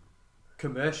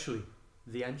commercially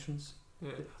the entrance.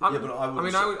 Yeah. I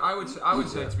would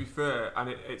say, to be fair, and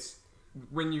it's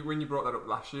when you brought that up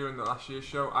last year in the last year's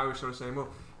show, I was sort of saying, well,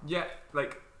 yeah,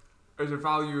 like as a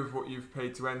value of what you've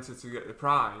paid to enter to get the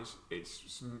prize,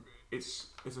 it's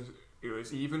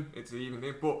even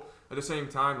thing. But at the same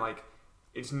time, like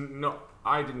it's not.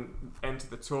 I didn't enter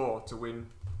the Tour to win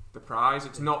the prize.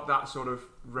 It's not that sort of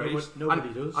race.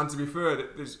 Nobody does. And to be fair,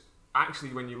 there's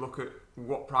actually, when you look at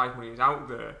what prize money is out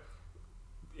there,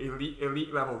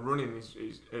 elite level running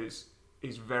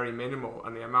is very minimal,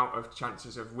 and the amount of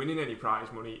chances of winning any prize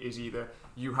money is either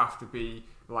you have to be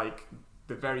like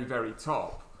the very, very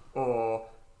top, or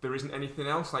there isn't anything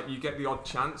else. Like you get the odd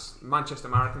chance. Manchester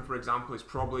Marathon, for example, is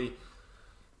probably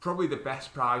the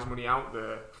best prize money out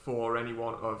there for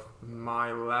anyone of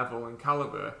my level and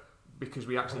calibre, because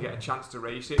we actually get a chance to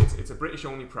race it. It's a British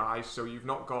only prize, so you've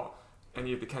not got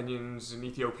any of the Kenyans and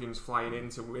Ethiopians flying in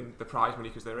to win the prize money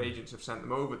because their agents have sent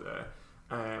them over there.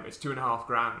 It's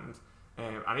 $2,500,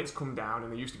 and it's come down,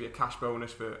 and there used to be a cash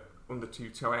bonus for under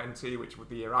 220, which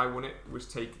the year I won it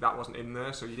that wasn't in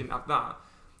there, so you didn't have that.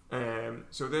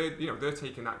 So they're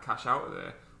taking that cash out of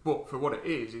there, but for what it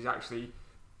is actually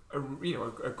a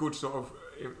good sort of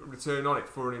return on it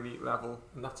for an elite level.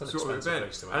 And that's an sort of expensive event.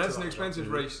 race to enter. And that's an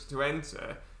expensive race to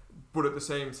enter, but at the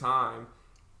same time,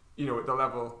 at the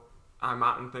level I'm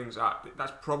at and things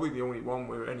that's probably the only one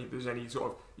where there's any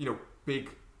sort of big,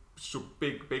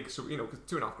 because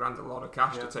 $2,500 is a lot of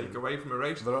cash to take away from a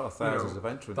race. There are thousands of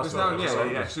entrants.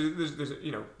 Yeah. So there's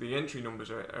the entry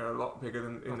numbers are a lot bigger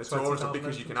than in the Tours,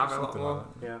 because you can have a lot more.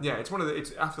 Like Yeah, it's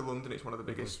after London. It's one of the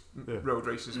biggest road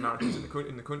races, marathons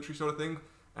in the country, sort of thing.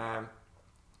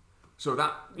 So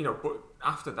that but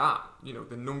after that,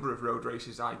 the number of road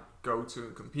races I go to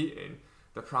and compete in,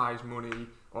 the prize money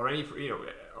or any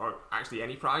or actually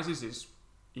any prizes is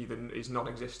either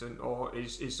non-existent or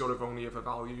is sort of only of a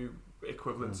value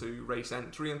equivalent to race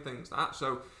entry and things like that.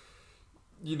 So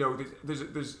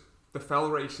there's the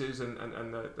fell races and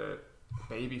the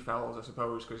baby fells, I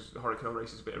suppose, because the Horwick Hill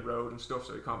race is a bit of road and stuff,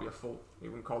 so it can't be you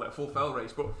wouldn't call it a full fell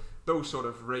race, but those sort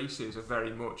of races are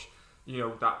very much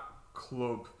that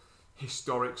club,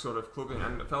 historic sort of clubbing,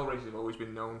 and the fell races have always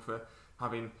been known for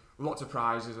having lots of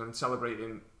prizes and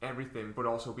celebrating everything, but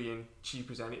also being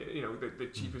cheap as any, the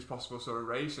cheapest possible sort of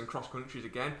race, and cross countries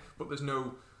again. But there's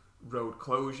no road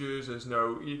closures. There's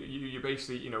no you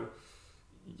basically you're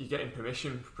getting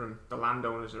permission from the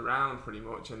landowners around pretty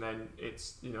much, and then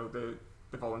it's the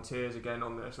volunteers again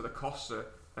on there. So the costs are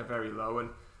very low, and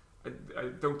I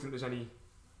don't think there's any.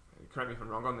 Correct me if I'm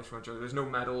wrong on this one, Joe. There's no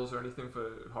medals or anything for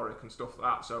Horwick and stuff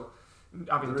like that. So.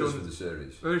 There is for the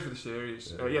series. There is for the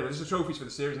series. There's the trophies for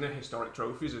the series, and they're historic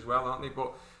trophies as well, aren't they?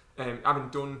 But having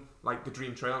done like the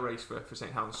Dream Trail race for St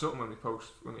Helens Sutton when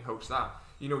we host that,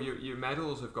 your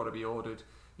medals have got to be ordered,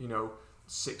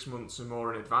 6 months or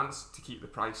more in advance to keep the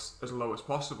price as low as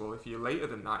possible. If you're later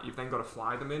than that, you've then got to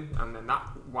fly them in, and then that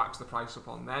whacks the price up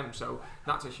on them. So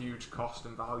that's a huge cost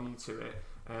and value to it.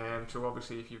 So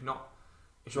obviously, if you've not,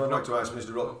 I'd like to ask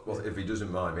Mr. Rotherwell, if he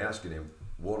doesn't mind me asking him,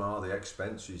 what are the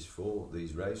expenses for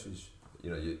these races?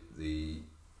 The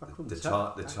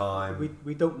time,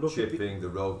 we don't look shipping, the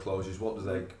road closures. What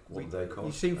do they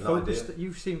cost?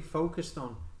 You seem focused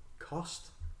on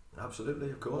cost. Absolutely,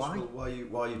 of course. Why? Well,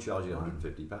 why are you charging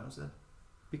 £150 then?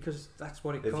 Because that's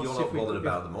what it if costs. If you're not bothered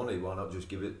about the money, why not just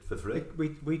give it for free?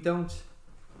 We don't,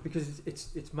 because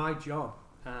it's my job.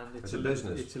 And it's a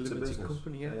business. It's a limited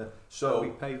company, yeah. So we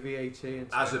pay VAT and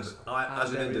tax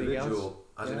as an individual,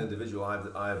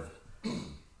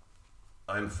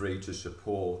 I'm free to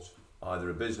support either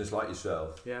a business like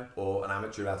yourself, or an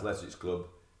amateur athletics club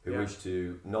who wish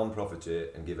to non-profit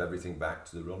it and give everything back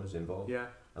to the runners involved. Yeah.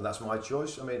 And that's my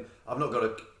choice. I mean, I've not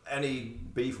got any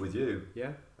beef with you.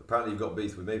 Yeah. Apparently, you've got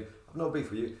beef with me. I've no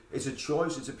beef with you. It's a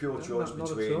choice. It's a pure choice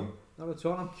between. Not at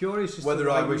all. I'm curious as whether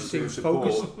to I wish to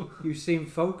support. You seem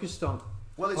focused on.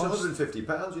 Well, it's £150.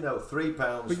 £3 for a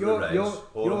race,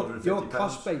 or £150. Your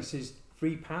cost base is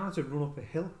 £3 to run up a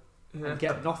hill and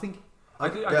get nothing. I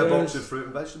get a box of fruit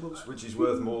and vegetables, which is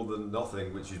worth more than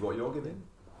nothing, which is what you're giving.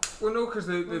 Well, no, because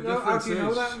the difference how do you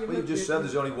know that? Well, you just said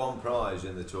there's only one prize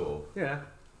in the Tour. Yeah.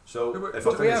 So if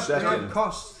I finish second, we have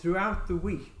costs throughout the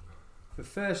week for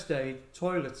first aid,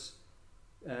 toilets.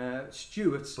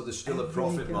 Stewards, but there's still a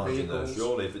profit margin there.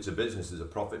 Surely, if it's a business, there's a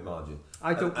profit margin.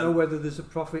 I don't know whether there's a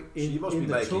profit in. So you must be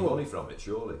making money from it,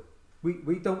 surely.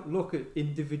 We don't look at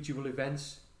individual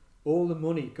events. All the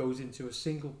money goes into a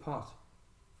single pot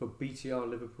for BTR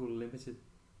Liverpool Limited.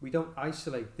 We don't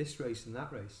isolate this race and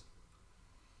that race.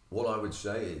 What I would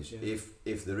say is,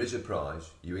 if there is a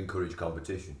prize, you encourage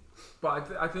competition.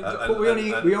 But I think,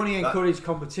 we only encourage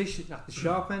competition at the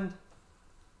sharp end.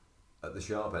 At the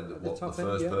sharp end, the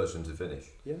first person to finish.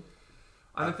 Yeah.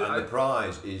 And the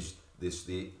prize is this.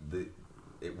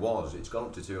 It's gone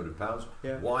up to £200.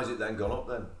 Yeah. Why has it then gone up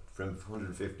then from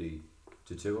 150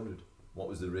 to 200? What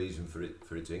was the reason for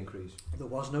it to increase? There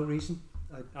was no reason.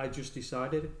 I just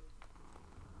decided it.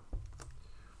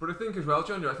 But I think as well,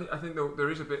 Jon-Jo, I think there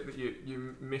is a bit that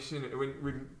you're missing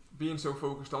when being so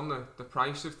focused on the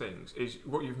price of things. Is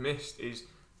what you've missed is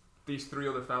these three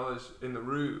other fellas in the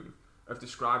room have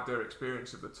described their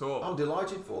experience of the tour. I'm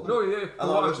delighted for them. No, yeah.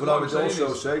 But I would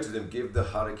also say to them, give the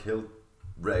Harwick Hill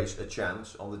race a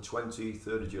chance on the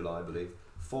 23rd of July, I believe.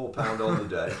 £4 on the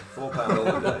day.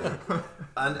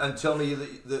 And tell me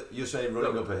that you're saying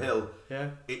running up a hill.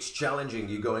 Yeah. It's challenging.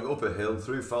 You're going up a hill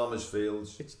through farmers'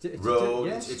 fields, It's road.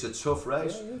 yes. It's a tough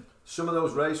race. Yeah. Some of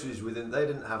those races they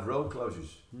didn't have road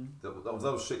closures. Of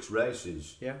those 6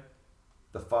 races,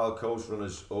 the Fylde Coast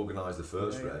Runners organised the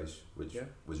first race, which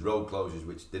was road closures,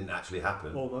 which didn't actually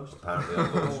happen. Almost. Apparently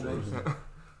on those streets.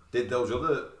 Did those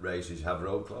other races have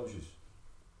road closures?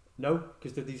 No,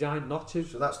 because they're designed not to.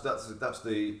 So that's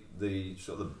the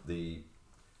sort of the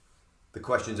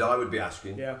questions I would be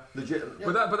asking. Yeah. Legit. Yeah.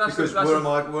 But that's because where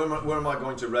am I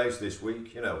going to race this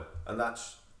week? You know, and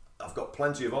I've got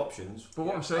plenty of options. But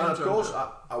what I'm saying, and of course,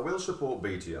 I will support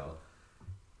BTR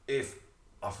if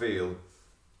I feel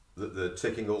that they're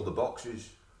ticking all the boxes.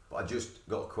 But I just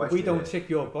got a question. We don't tick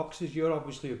your boxes. You're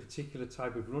obviously a particular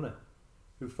type of runner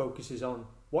who focuses on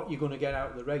what you're going to get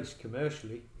out of the race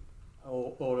commercially.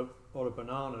 Or a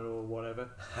banana or whatever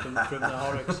from the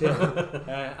Horrocks Hill,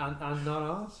 and not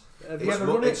ours. Have you ever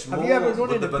run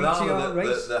in a BTR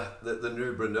race? The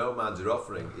Newborough Nomads are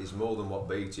offering is more than what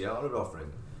BTR are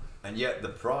offering, and yet the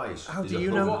price. How do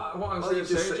you know? What I was going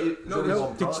to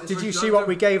say? Did you see what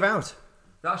we gave out?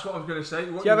 That's what I was going to say.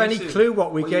 Do you have any clue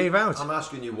what we gave out? I'm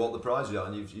asking you what the prizes are,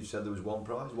 and you've said there was one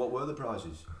prize. What were the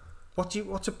prizes?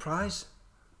 What's a prize?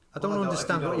 I don't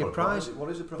understand what your prize. What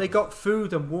is a prize? They got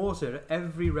food and water at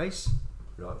every race.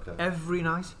 Right, okay. Every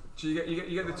night. So you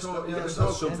get the tour. You get That's the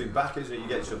tour. something back, isn't it? You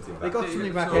get something back. They got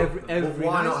something back every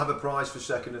why night. not have a prize for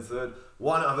second and third?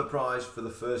 Why not have a prize for the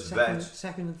first vet?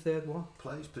 Second and third one.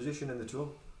 Place, position in the tour.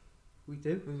 We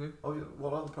do. Oh,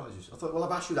 what are the prizes? I thought. Well,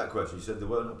 I've asked you that question. You said there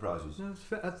were no prizes. No,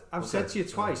 I've said to you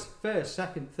twice. First,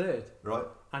 second, third. Right.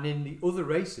 And in the other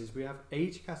races, we have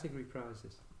age category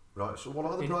prizes. Right. So what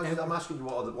are the prizes? I'm asking you.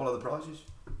 What are the prizes?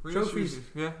 Trophies.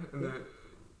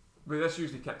 But that's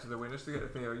usually kept to the winners to get the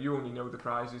thing. You only know the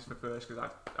prizes for first because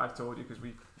I've told you because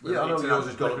we. Yeah, I know yours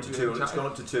has gone up to 200. It's gone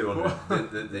up to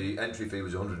 200. the entry fee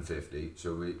was 150,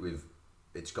 so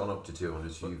it's gone up to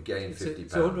 200. So you've gained £50.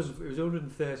 It was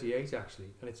 138 actually,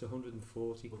 and it's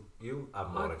 140. Well, you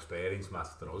have more experience, Matt,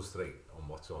 than us three on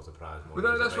what sort of prize money.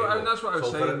 But that's what I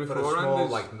was saying before. For a small,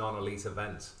 like non-elite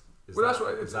event. That's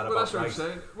what I'm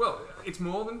saying. Well, it's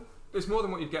more than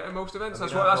what you get at most events.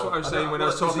 That's what I was saying when I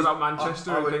was talking about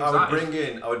Manchester and things like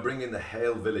that. I would bring in the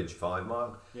Hale Village 5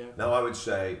 mile. Yeah. Now I would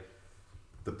say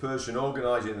the person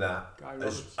organising that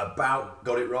has about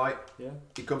got it right. Yeah.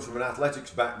 He comes from an athletics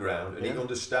background and he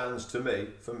understands for me,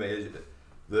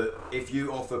 that if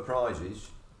you offer prizes,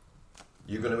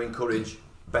 you're going to encourage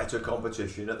better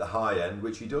competition at the high end,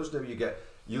 which he does do.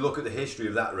 You look at the history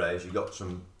of that race, you've got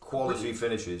some quality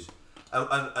finishes,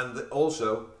 and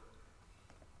also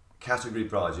category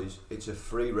prizes. It's a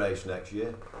free race next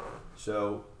year,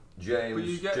 so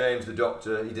James the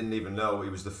doctor, he didn't even know he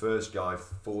was the first guy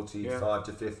 45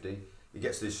 to 50. He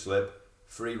gets this slip,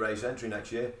 free race entry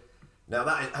next year. Now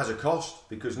that has a cost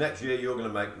because next year you're going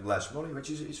to make less money, which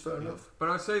is fair enough. But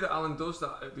I'd say that Alan does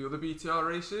that at the other BTR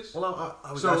races. Well,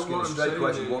 I was asking a straight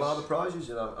question. What are the prizes?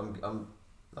 And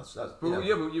that's. But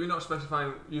you're not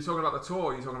specifying. You're talking about the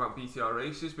tour. You're talking about BTR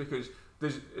races because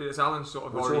it's Alan's sort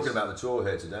of. We're talking about the tour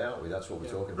here today, aren't we? That's what we're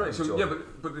talking about. Right. So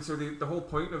the whole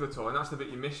point of the tour, and that's the bit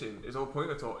you're missing, is the whole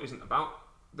point of the tour isn't about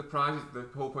the prizes. The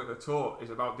whole point of the tour is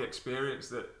about the experience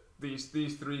that these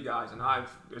three guys and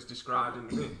I've as described in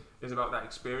the thing is about that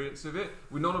experience of it.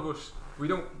 We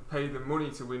don't pay the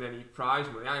money to win any prize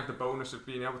money. I have the bonus of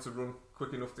being able to run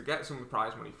quick enough to get some of the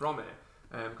prize money from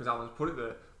it because Alan's put it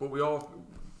there. But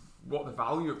what the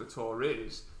value of the tour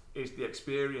is the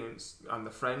experience and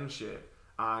the friendship,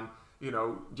 and we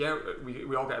all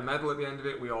get a medal at the end of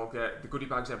it. We all get the goodie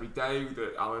bags every day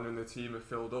that Alan and the team have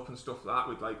filled up and stuff like that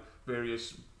with like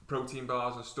various protein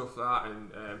bars and stuff like that,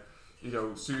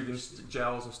 and soothing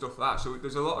gels and stuff like that. So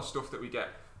there's a lot of stuff that we get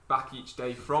back each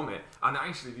day from it, and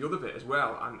actually the other bit as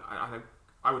well. And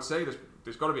I would say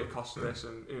there's got to be a cost to this,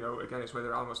 and again it's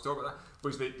whether Alan wants to talk about that. But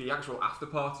it's the actual after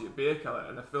party at Beer Keller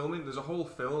and the filming. There's a whole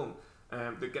film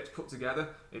that gets put together.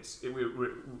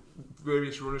 We're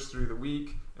various runners through the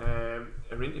week.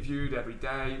 are interviewed every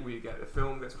day. We get the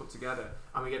film gets put together,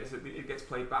 and it gets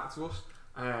played back to us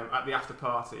at the after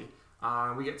party,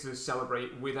 and we get to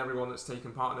celebrate with everyone that's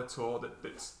taken part in the tour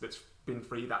that's been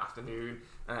free that afternoon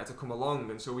to come along.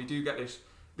 And so we do get this.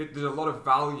 There's a lot of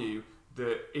value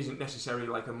that isn't necessarily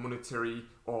like a monetary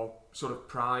or sort of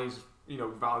prize,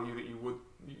 value that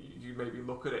you maybe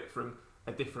look at it from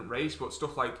a different race, but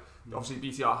stuff like obviously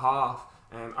BTR half.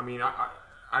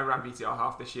 I ran BTR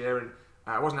half this year, and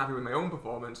I wasn't happy with my own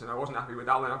performance, and I wasn't happy with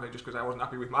Alan just because I wasn't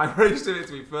happy with my race to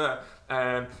be fair.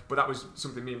 But that was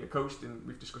something me and the coach, and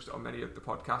we've discussed it on many of the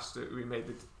podcasts, that we made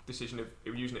the decision of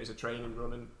using it as a training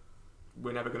run, and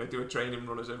we're never going to do a training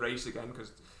run as a race again,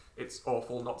 because it's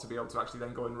awful not to be able to actually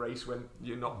then go and race when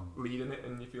you're not leading it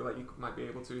and you feel like you might be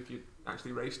able to if you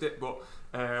actually raced it. But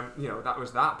that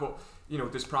was that. But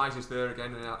there's prizes there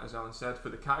again, as Alan said, for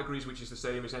the categories, which is the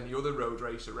same as any other road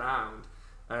race around.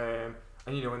 And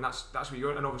that's where you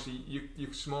go. And obviously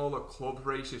your smaller club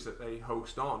races that they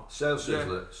host on. Sales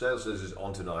Scissors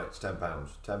on tonight. It's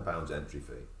 £10 entry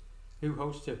fee. Who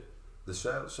hosts it? The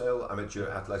Sale Amateur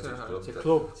Athletics Club. It's a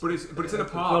club. But it's in a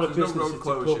park. There's no road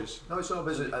closures. No, it's not a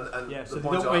business. And so they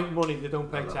don't make money. They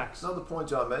don't pay tax. No, the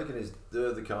point I'm making is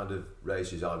they're the kind of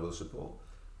races I will support,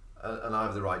 and I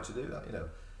have the right to do that.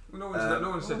 No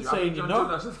one said you saying you're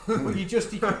not. Well, you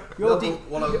just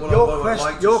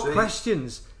your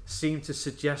questions seem to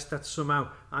suggest that somehow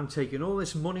I'm taking all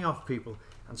this money off people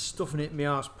and stuffing it in my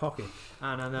arse pocket,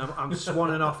 and I'm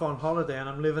swanning off on holiday and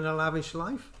I'm living a lavish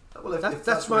life. Well, if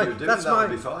that's what you're doing, that would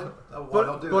be fine. Why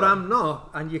not do that? But I'm not,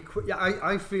 and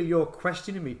I feel you're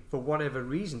questioning me for whatever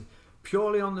reason,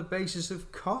 purely on the basis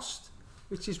of cost,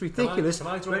 which is ridiculous.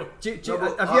 Have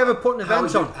you ever put an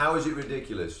event on? How is it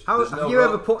ridiculous? Have you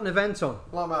ever put an event on?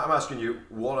 Well, I'm asking you,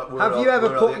 have you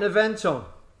ever put an event on?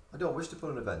 I don't wish to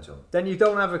put an event on. Then you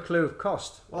don't have a clue of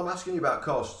cost. Well, I'm asking you about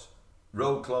cost.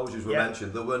 Road closures were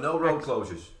mentioned. There were no road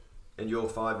closures in your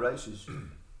 5 races.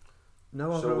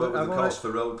 No, so what were the costs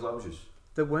for road closures?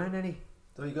 There weren't any.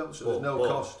 There you go. So there's no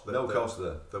cost. No cost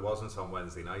there. There wasn't on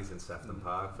Wednesday night in Sefton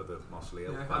Park for the Mossley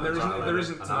Hill. And there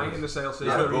isn't tonight in the Sale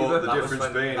Scissors either. The difference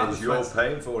being is you're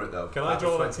paying for it though. Can I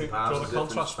draw the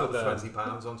contrast with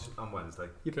 £20 on Wednesday?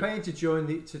 You're paying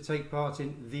to take part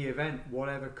in the event,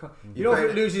 whatever. If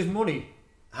it loses money.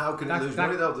 How can it lose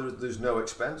money though? There's no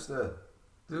expense there.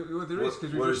 There is,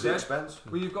 because where is the expense?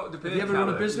 Well, you've got the Have you ever run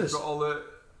a business? You've got all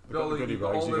the goodie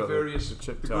bags and all the rest.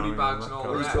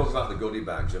 He's talking about the goodie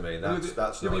bags. I mean, that's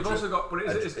not. You've also got, but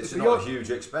it's not a huge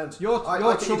expense. You're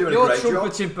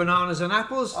trumpeting bananas and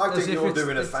apples. I think you're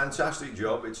doing a fantastic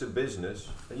job. It's a business,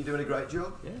 and you're doing a great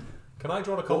job. Yeah. Can I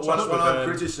draw a contrast? When I'm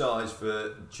criticised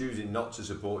for choosing not to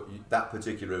support that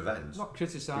particular event, I'm not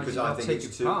criticising because I think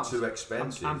it's too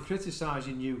expensive. I'm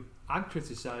criticising you. I'm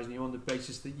criticising you on the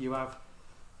basis that you have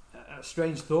a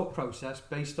strange thought process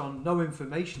based on no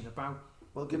information about.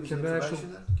 Well, give us the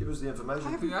information then. Give us the information.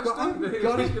 I haven't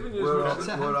got it.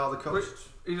 Where are the costs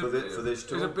for this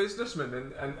tour? He's a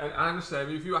businessman, and I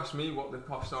understand. If you ask me what the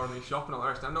costs are in my shop and all the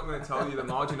rest, I'm not going to tell you the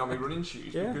margin on my running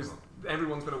shoes because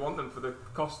everyone's going to want them for the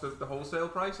cost of the wholesale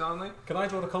price, aren't they? Can I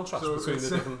draw a contrast between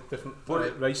the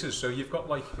different races? So you've got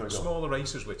like smaller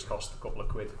races which cost a couple of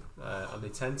quid, and they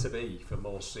tend to be for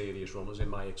more serious runners, in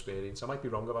my experience. I might be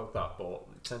wrong about that, but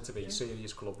they tend to be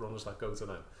serious club runners that go to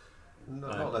them.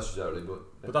 No, not necessarily,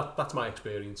 but that's my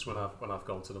experience when I've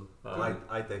gone to them.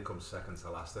 I did come second to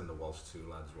last in the Walsh 2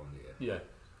 lads one year. Yeah.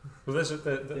 Well,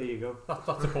 there you go.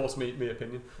 That supports me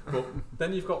opinion. But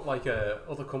then you've got like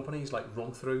other companies like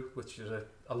Run Through, which is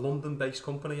a London-based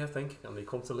company, I think, and they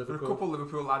come to Liverpool. There are a couple of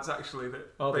Liverpool lads actually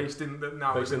that based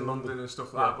in London and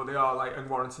stuff like that. But they are like and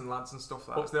Warrington lads and stuff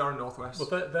like that. So they are in North West.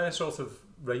 But their sort of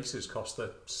races cost a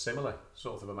similar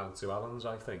sort of amount to Alan's,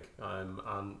 I think,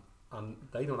 and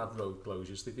they don't have road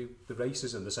closures. They do the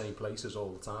races in the same places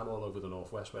all the time, all over the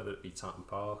northwest, whether it be Tatton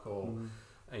Park or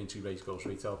Aintree Racecourse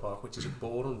Retail Park, which is a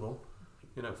boring run.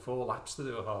 4 laps to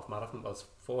do a half marathon. That's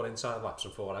 4 inside laps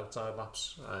and 4 outside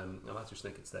laps, and I just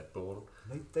think it's dead boring.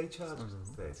 They charge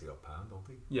 £30 odd, don't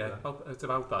they? Yeah, it's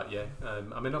about that. Yeah,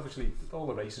 I mean, obviously, all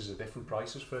the races are different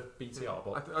prices for BTR,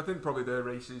 but I think probably their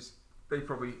races they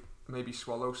probably maybe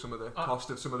swallow some of the cost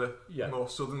of some of the more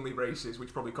southerly races,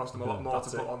 which probably cost them a lot more to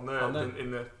put on there than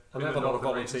in the. And they have a lot of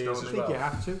volunteers as well. I think you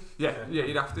have to. Yeah,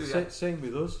 you'd have to. Yeah. Same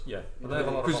with us. Yeah, and they have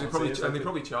a lot of volunteers. They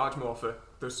probably charge more for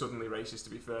those southerly races, to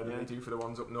be fair, than they do for the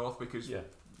ones up north, because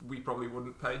we probably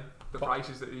wouldn't pay the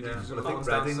prices that you do for some of the ones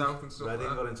down south and stuff. Reading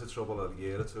got into trouble a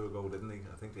year or two ago, didn't they?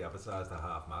 I think they advertised a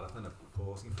half marathon at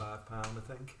 £45, I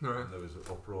think. Right. And there was an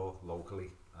uproar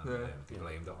locally and they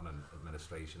blamed it on an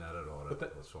administration error or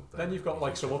something. Then you've got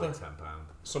like some other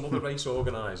 £10. Race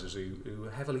organisers who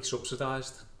are heavily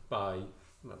subsidised by,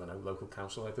 I don't know, local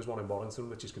council. Like there's one in Warrington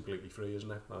which is completely free, isn't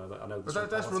it? I know. But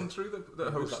that's run through the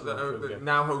host that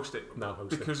now host it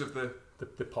because of the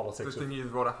politics. The thing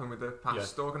is what happened with the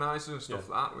past organisers and stuff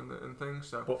like that and things.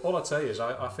 So. But all I'd say is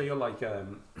I feel like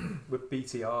with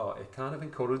BTR it kind of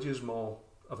encourages more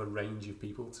of a range of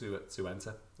people to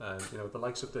enter. You know, the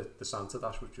likes of the Santa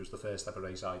Dash, which was the first ever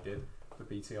race I did for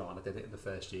BTR, and I did it in the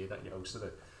first year that you hosted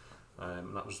it.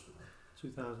 And that was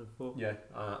 2004. Yeah,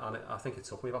 and I think it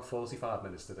took me about 45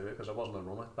 minutes to do it because I wasn't a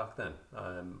runner back then.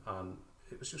 And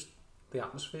it was just the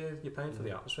atmosphere. You're paying for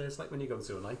the atmosphere. It's like when you go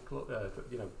to a nightclub, a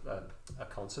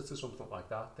concert or something like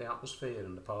that. The atmosphere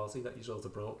and the party that you sort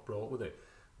of brought with it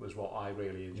was what I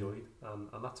really enjoyed, and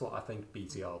that's what I think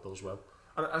BTR does well.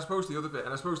 I suppose the other bit,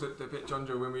 and I suppose the bit,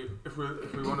 Jon-Jo, when if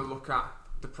we want to look at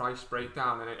the price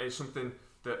breakdown, and it's something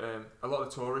that a lot of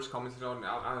the tourists commented on.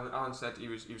 Alan said he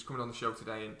was coming on the show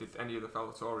today, and did any of the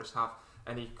fellow tourists have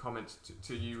any comments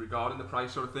to you regarding the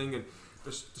price sort of thing? And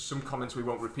there's some comments we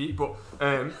won't repeat, but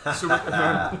you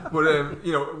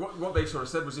know what they sort of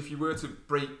said was if you were to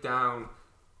break down,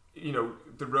 you know,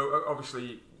 the road,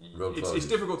 obviously it's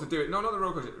difficult to do it. No, not the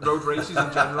road courses, road races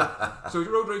in general. So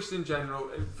road races in general,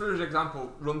 for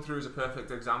example, run through is a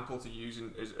perfect example to use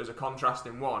as a contrast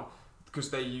in one, because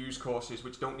they use courses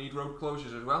which don't need road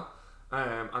closures as well.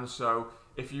 And so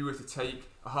if you were to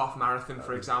take a half marathon,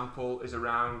 for example, is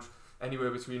around anywhere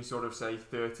between sort of say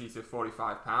 £30 to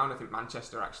 £45. I think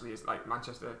Manchester actually is like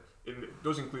Manchester. It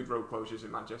does include road closures in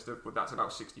Manchester, but that's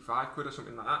about £65 or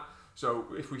something like that. So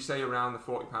if we say around the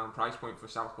 £40 price point for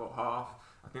Southport half,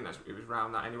 I think it was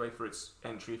around that anyway for its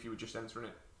entry. If you were just entering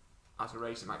it as a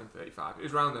race, it might have been £35. It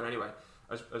was around there anyway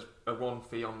as a one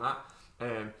fee on that.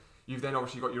 You've then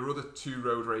obviously got your other two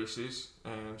road races,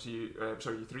 your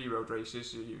three road races,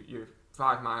 so your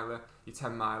 5 miler, your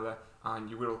 10 miler, and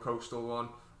your Wirral Coastal one.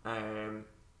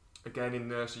 Again in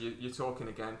there, so you're talking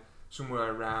again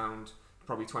somewhere around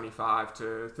probably £25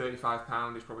 to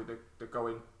 £35 is probably the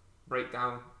going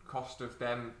breakdown cost of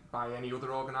them by any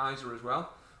other organiser as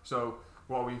well. So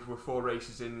what we're 4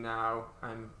 races in now,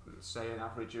 and say an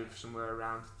average of somewhere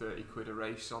around £30 a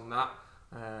race on that.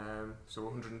 So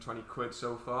 £120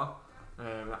 so far.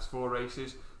 That's 4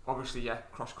 races. Obviously,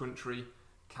 cross country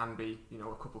can be, you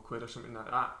know, a couple quid or something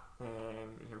like that.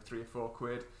 You know, £3 or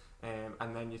 £4.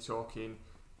 And then you're talking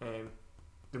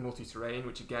the multi-terrain,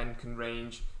 which again can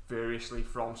range variously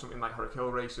from something like Horwick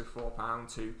Hill race of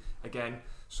 £4 to again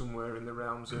somewhere in the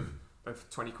realms of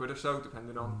 £20 or so,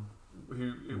 depending on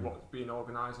what's being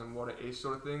organised and what it is,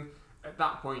 sort of thing. At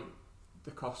that point,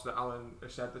 the cost that Alan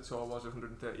said the tour was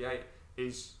 £138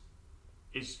 is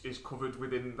covered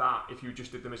within that if you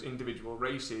just did them as individual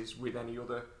races with any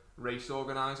other race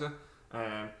organiser.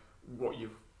 What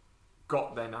you've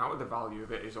got then out of the value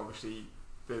of it is obviously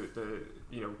the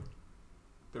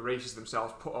races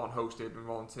themselves, put on, hosted and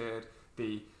volunteered,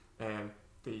 the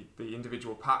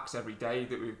individual packs every day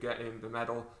that we're getting, the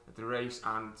medal at the race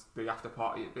and the after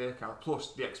party at Birkhow,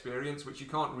 plus the experience, which you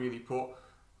can't really put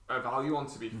a value on,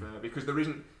 to be fair, because there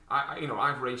isn't.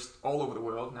 I've raced all over the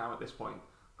world now at this point,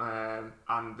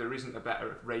 and there isn't a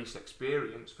better race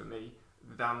experience for me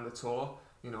than the tour.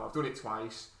 You know, I've done it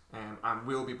twice, and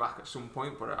will be back at some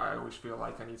point, but I always feel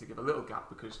like I need to give a little gap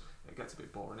because it gets a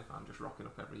bit boring if I'm just rocking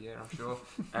up every year, I'm sure.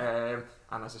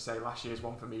 And as I say, last year's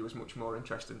one for me was much more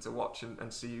interesting to watch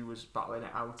and see who was battling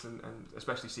it out, and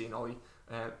especially seeing Ollie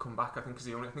come back. I think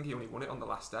he only won it on the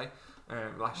last day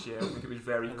last year. I think it was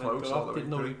very close all the way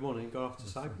through. He'd won and got off to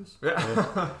Cyprus.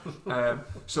 Yeah.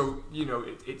 So you know,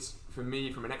 it's for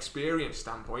me from an experience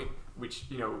standpoint, which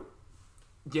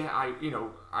I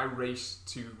race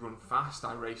to run fast.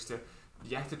 I race to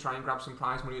try and grab some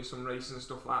prize money at some races and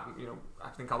stuff like that. You know, I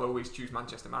think I'll always choose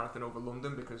Manchester Marathon over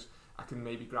London because I can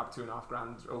maybe grab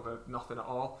 £2,500 over nothing at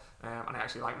all. And I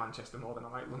actually like Manchester more than I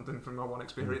like London from my one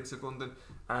experience of London.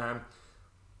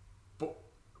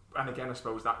 And again, I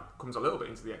suppose that comes a little bit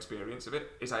into the experience of it.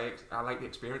 Is I like the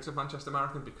experience of Manchester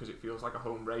Marathon because it feels like a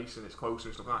home race and it's closer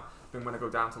and stuff like that. Then when I go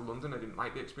down to London, I didn't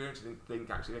like the experience. I didn't think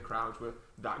actually the crowds were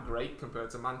that great compared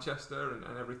to Manchester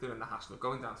and everything, and the hassle of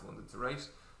going down to London to race.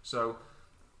 So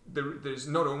there's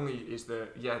not only is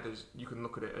you can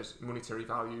look at it as monetary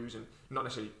values and not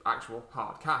necessarily actual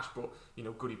hard cash, but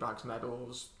goodie bags,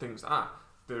 medals, things like that.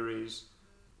 There is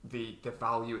the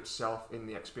value itself in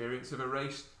the experience of a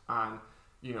race, and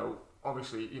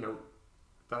obviously,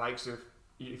 the likes of,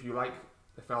 if you like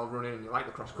the fell running and you like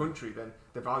the cross country, then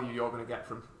the value you're going to get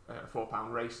from a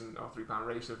 £4 race or £3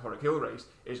 race of Horwick Hill race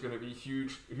is going to be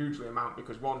hugely amount,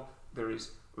 because one, there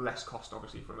is less cost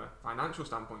obviously from a financial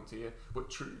standpoint to you,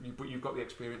 but you've got the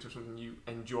experience of something you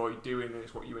enjoy doing, and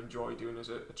it's what you enjoy doing as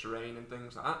a terrain and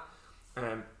things like that.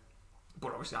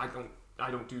 But obviously I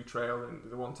don't do trail, and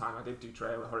the one time I did do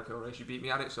trail at Horwick Hill Race, you beat me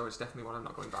at it, so it's definitely one I'm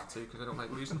not going back to because I don't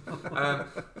like losing. But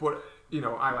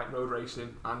I like road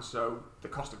racing, and so the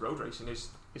cost of road racing is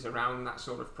around that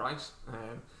sort of price.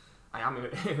 I am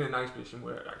in a nice position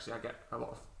where actually I get a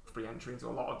lot of free entry into a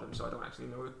lot of them, so I don't actually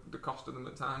know the cost of them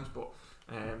at times. But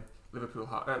Liverpool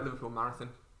Marathon,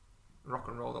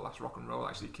 the last rock and roll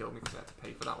actually killed me because I had to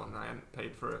pay for that one, and I hadn't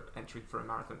paid for an entry for a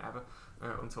marathon ever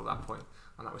until that point,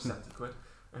 and that was 70 quid.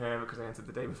 Because I entered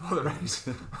the day before the race.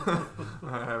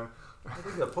 I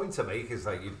think the point to make is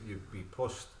like you'd be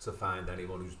pushed to find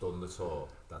anyone who's done the tour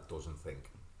that doesn't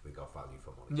think they got value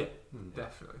for money. Yeah,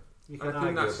 definitely. You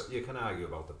can argue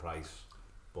about the price,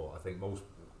 but I think most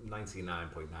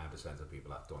 99.9% of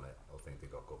people that have done it will think they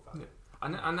got good value.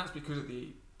 Yeah. And that's because of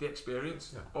the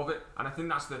experience of it, and I think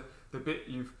that's the bit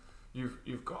you've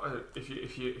got to,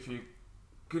 if you're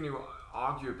going to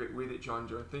argue a bit with it,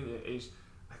 Jon-Jo, and thing is,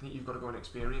 I think you've got to go and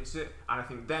experience it, and I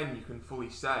think then you can fully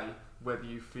say whether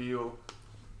you feel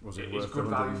it is good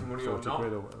value for money or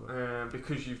not,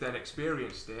 because you've then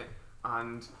experienced it,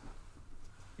 and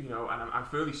and I'm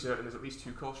fairly certain there's at least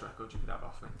 2 course records you could have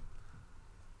off me.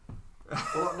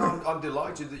 Well, no, I'm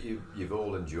delighted that you've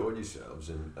all enjoyed yourselves,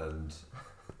 and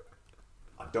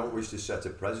I don't wish to set a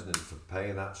precedent for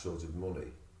paying that sort of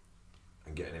money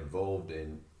and getting involved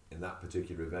in that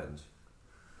particular event,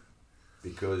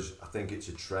 because I think it's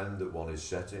a trend that one is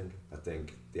setting. I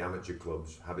think the amateur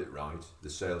clubs have it right.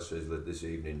 The sales sizzler this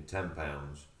evening,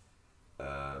 £10,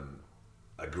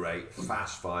 a great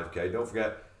fast 5k. Don't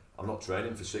forget, I'm not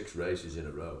training for 6 races in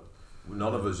a row.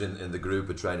 None of us in the group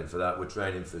are training for that. We're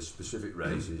training for specific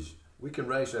races. We can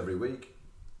race every week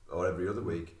or every other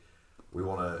week. We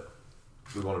want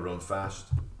to run fast.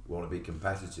 We want to be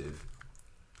competitive.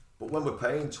 But when we're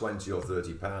paying £20 or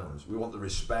 £30, we want the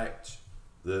respect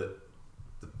that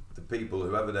the people,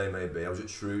 whoever they may be. I was at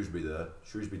Shrewsbury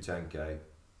 10k,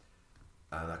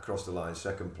 and I crossed the line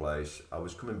 2nd place. I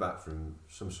was coming back from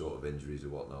some sort of injuries or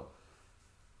whatnot,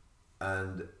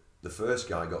 and the first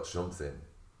guy got something,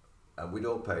 and we'd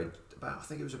all paid I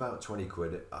think it was about 20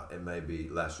 quid, it may be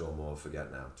less or more,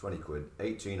 forget now, 20 quid,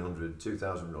 1,800,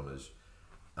 2,000 runners,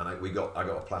 and I got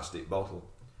a plastic bottle,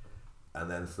 and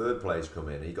then 3rd place come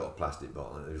in, he got a plastic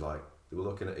bottle, and it was like, they were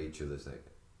looking at each other thinking,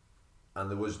 and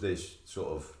there was this sort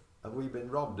of, have we been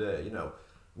robbed here?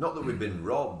 Not that we've been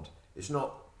robbed, it's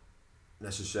not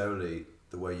necessarily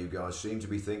the way you guys seem to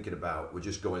be thinking about, we're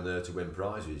just going there to win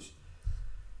prizes.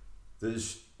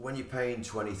 When you're paying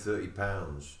 £20,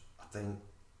 £30, I think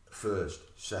 1st,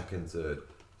 2nd, 3rd,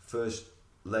 first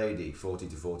lady 40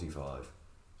 to 45,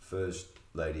 first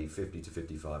lady 50 to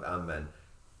 55, and men,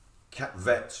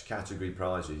 vets category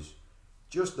prizes,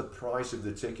 just the price of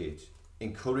the ticket,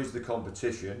 encourage the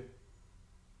competition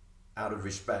out of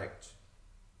respect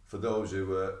for those who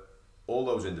were, all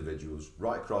those individuals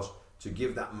right across, to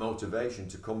give that motivation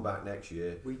to come back next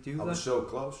year. We do that. I was so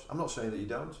close. I'm not saying that you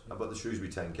don't, but the Shrewsbury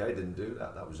 10k didn't do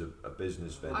that. That was a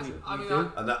business venture.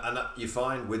 And that you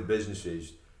find with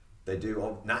businesses, they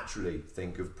do naturally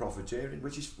think of profiteering,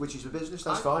 which is a business.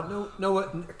 That's fine.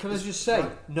 No. Can I just say,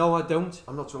 no, I don't.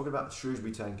 I'm not talking about the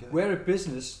Shrewsbury 10k. We're a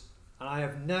business, and I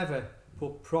have never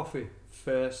put profit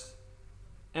first.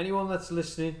 Anyone that's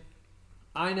listening,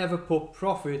 I never put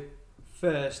profit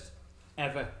first,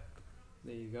 ever.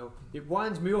 There you go. It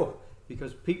winds me up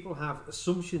because people have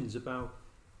assumptions about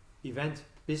event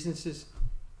businesses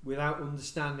without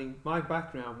understanding my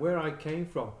background, where I came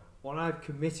from, what I've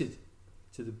committed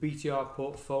to the BTR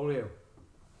portfolio.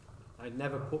 I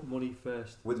never put money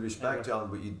first. With respect, Alan,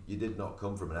 but you did not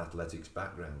come from an athletics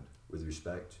background, with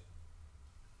respect.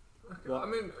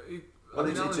 Well,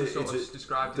 it's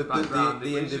described his background.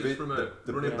 The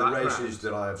races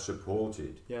that I have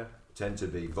supported tend to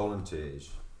be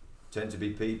volunteers, tend to be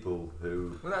people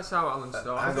who... Well, that's how Alan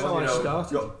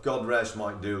started. God rest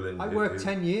Mike Doolin. I worked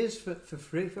 10 years for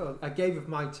free. I gave of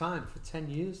my time for 10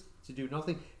 years to do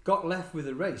nothing. Got left with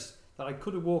a race that I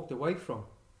could have walked away from,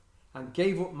 and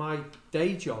gave up my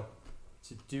day job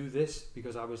to do this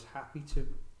because I was happy to.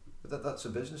 But that's a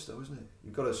business though, isn't it?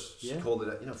 You've got to call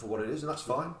it for what it is, and that's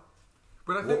fine.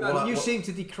 But I think you seem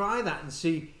to decry that and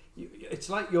see, it's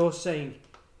like you're saying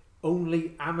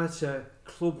only amateur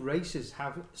club races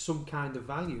have some kind of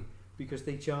value because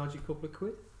they charge a couple of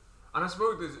quid. And I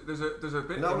suppose there's a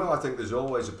bit... No, I think there's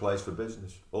always a place for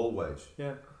business. Always.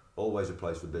 Yeah. Always a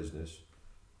place for business.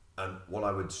 And what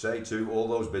I would say to all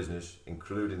those business,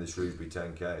 including the Shrewsbury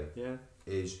 10k,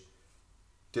 is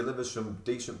deliver some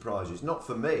decent prizes. Not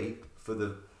for me, for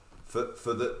the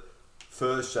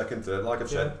first, second, third. Like I've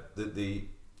said, the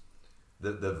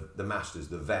masters,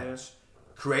 the vets,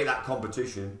 create that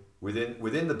competition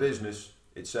within the business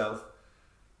itself,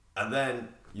 and then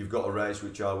you've got a race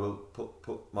which I will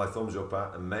put my thumbs up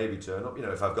at and maybe turn up. You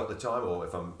know, if I've got the time or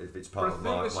if it's part of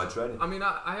my training. I mean,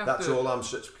 I have that's to. all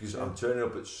because I'm turning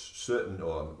up at certain,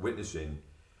 or I'm witnessing,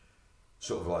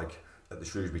 sort of like at the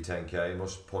Shrewsbury 10K. I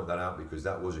must point that out because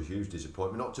that was a huge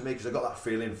disappointment. Not to me, because I got that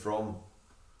feeling from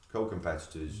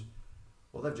co-competitors.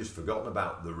 Well, they've just forgotten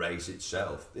about the race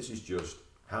itself. This is just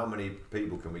how many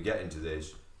people can we get into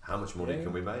this? How much money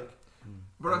can we make?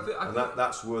 But and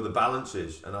that's where the balance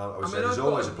is. And I would say there's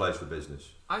always a place for business.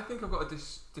 I think I've got to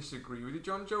disagree with you,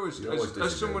 Jon-Jo. As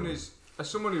someone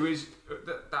who is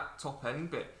at that top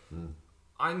end bit,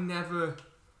 I never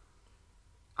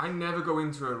go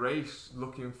into a race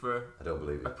looking for I don't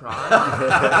believe it. A prize. No,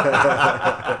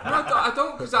 I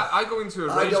don't, because I go into a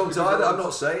race. I don't either. I'm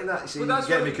not saying that. See, you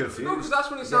get me confused. No, because that's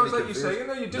when it sounds like you're saying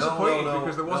that you're disappointed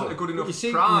because there wasn't a good enough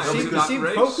prize. You seem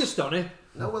focused on it.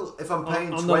 No, well, if I'm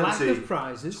paying on 20 the lack of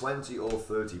prizes, £20 or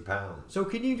 £30. So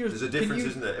can you just? There's a difference,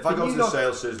 isn't there? If I go to the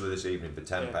Sales Sizzler this evening for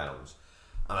 £10 and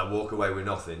I walk away with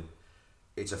nothing,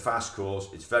 it's a fast course.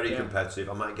 It's very competitive.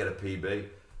 I might get a PB.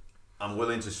 I'm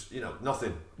willing to,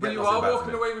 nothing. But you are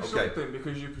walking away with something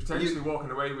because you're potentially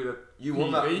walking away with a PB.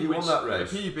 Won that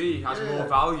race. A PB has more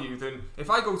value than if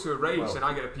I go to a race and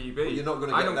I get a PB. Well, you're not going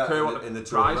to get that in the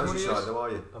Tour of Merseyside, though, are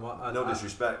you? No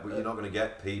disrespect, but you're not going to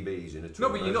get PBs in a Tour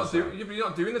of Merseyside. No, but you're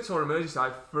not doing the Tour of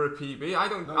Merseyside for a PB. I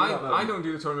don't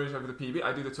do the Tour of Merseyside for the PB.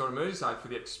 I do the Tour of Merseyside for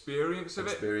the experience of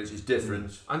it. Experience is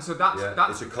different. And so that's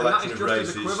it's a collection of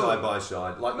races side by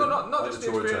side, not just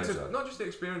the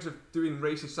experience of doing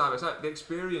races side by side. The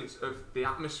experience of the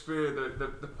atmosphere,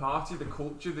 the party, the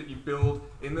culture that you build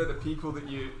in there, the people that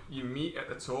you meet at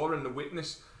the tour, and the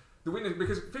witness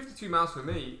because 52 miles for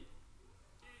me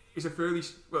is a fairly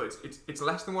it's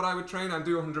less than what I would train. I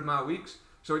do 100-mile weeks,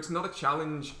 so it's not a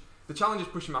challenge. The challenge is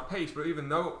pushing my pace, but even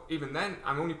then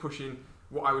I'm only pushing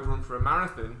what I would run for a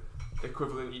marathon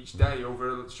equivalent each day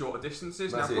over shorter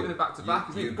distances. Now putting it back to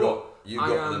back, you got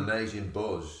an amazing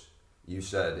buzz. You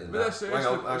said in that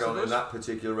in that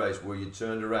particular race where you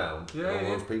turned around, all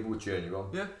those people were cheering you on.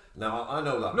 Yeah. Now I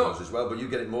know that buzz as well, but you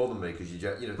get it more than me because you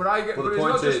know. But it's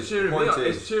not just cheering me on;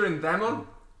 it's cheering them on.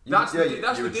 That's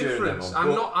the difference. I'm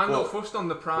not fussed on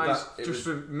the prize just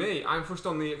for me. I'm fussed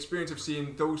on the experience of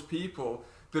seeing those people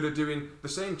that are doing the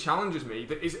same challenge as me.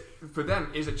 That is for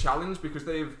them is a challenge because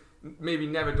they've maybe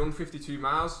never done 52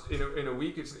 miles in a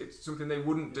week. It's something they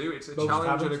wouldn't do. It's a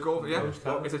challenge and a goal.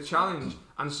 It's a challenge.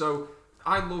 And so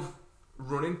I love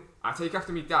running. I take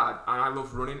after me dad, and I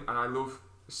love running, and I love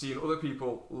seeing other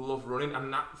people love running.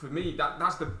 And that for me,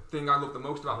 that's the thing I love the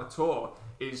most about the tour.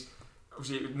 Is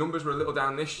obviously numbers were a little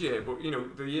down this year, but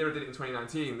the year I did it in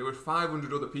 2019, there were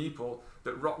 500 other people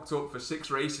that rocked up for 6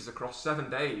 races across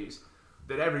 7 days.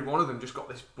 That every one of them just got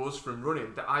this buzz from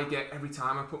running that I get every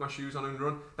time I put my shoes on and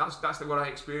run. That's what I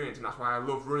experience, and that's why I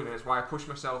love running, and it's why I push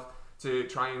myself to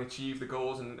try and achieve the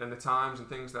goals and the times and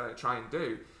things that I try and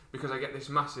do, because I get this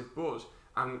massive buzz.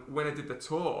 And when I did the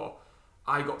tour,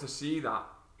 I got to see that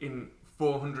in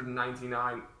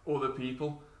 499 other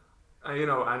people,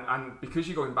 and because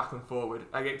you're going back and forward,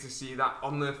 I get to see that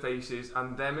on their faces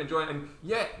and them enjoying. And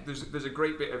there's a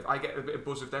great bit of I get a bit of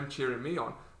buzz of them cheering me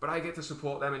on. But I get to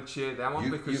support them and cheer them on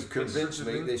because you've convinced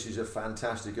me this is a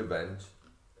fantastic event.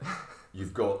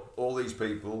 You've got all these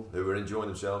people who are enjoying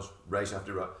themselves race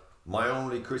after race. My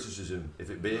only criticism,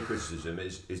 if it be a criticism,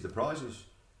 is the prizes.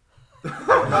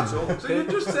 That's all. So you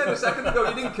just said a second ago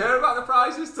you didn't care about the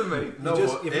prizes to me. No,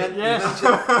 yes.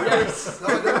 No, I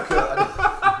don't care.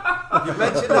 You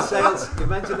mentioned the sales. You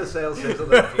mentioned the sales a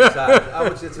few times. How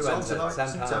much is it to enter?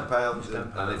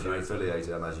 £10, and if you're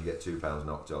affiliated, I imagine you get £2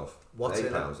 knocked off. What's in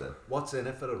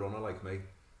it for a runner like me,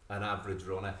 an average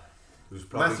runner who's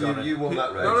probably Matthew, you won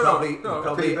that race.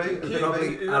 Probably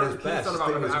at his best, he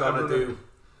was going to do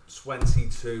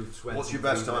 22. What's your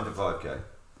best time for 5k?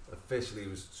 Officially, it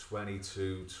was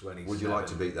 22, 27. Would you like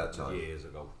to beat that time? Years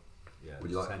ago. Yeah, would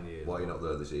you like? 10 years. Why are you not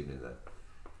there this evening then?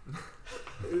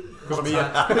 Because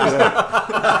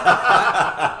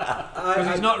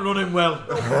he's not running well.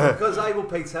 Because I will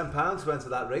pay £10 to enter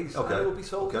that race. Okay. And I will be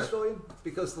soul destroying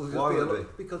because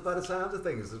because by the sound of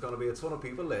things, there's going to be a ton of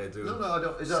people there doing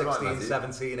 16,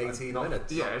 17, 18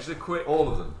 minutes. Yeah, it's a quick. All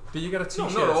of them. Do you get a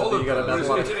t-shirt? Not all of them. It's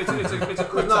a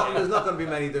quick. There's not going to be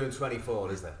many doing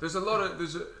 24, is there? There's a lot of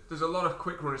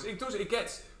quick runners. It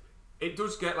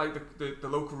does get like the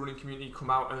local running community come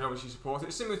out and obviously support it.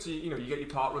 It's similar to you get your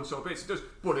park run sort of bits. It does,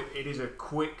 but it is a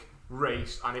quick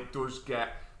race, and it does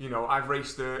get, you know, I've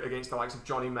raced against the likes of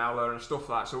Johnny Mellor and stuff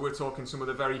like that, so we're talking some of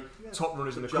the very top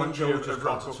runners in the country. Jon-Jo just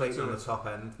concentrating on the top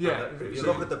end. Yeah. If you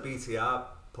look at the BTR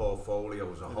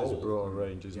portfolio as a whole, there's a broad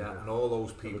range, isn't yeah, it? and all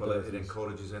those people it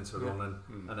encourages into running,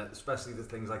 Mm. and especially the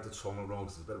things like the tunnel run,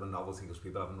 'cause it's a bit of a novelty because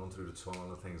people haven't run through the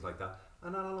tunnel and things like that.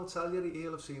 And Alan will tell you,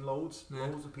 he'll have seen loads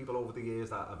of people over the years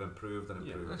that have improved and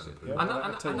improved that's and it. improved. Yeah,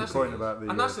 I take your point about the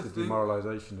thing.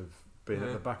 demoralisation of being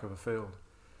at the back of a field.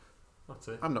 That's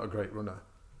it. I'm not a great runner,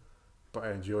 but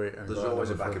I enjoy it. And There's always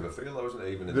a back of a field, though, isn't there?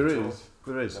 Even in there the is,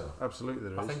 there is, Yeah. absolutely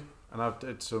there is. And I've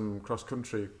did some cross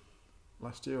country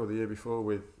last year or the year before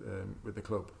with the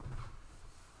club.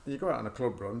 You go out on a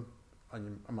club run,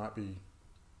 and I might be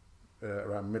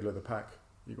around the middle of the pack.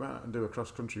 You go out and do a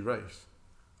cross country race,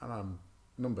 and I'm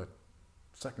number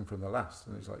second from the last,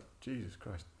 and it's like, Jesus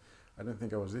Christ, I don't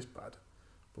think I was this bad.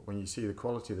 But when you see the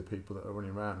quality of the people that are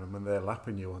running around and when they're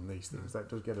lapping you on these things, that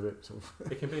does get a bit sort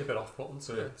of... It can be a bit off-putting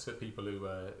to people who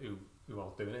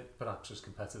aren't doing it perhaps as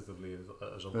competitively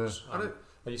as others. Yeah.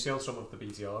 And you see on some of the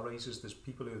BTR races, there's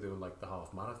people who are doing like the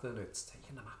half marathon. It's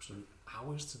taking them absolute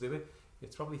hours to do it.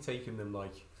 It's probably taking them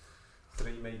like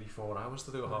 3, maybe 4 hours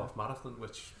to do a half marathon,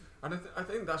 which... And I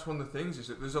think that's one of the things, is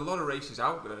that there's a lot of races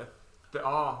out there that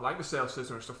are, like the Sale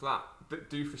Sizzler and stuff like that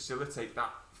do facilitate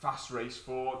that fast race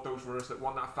for those runners that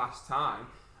want that fast time.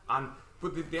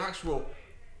 But the actual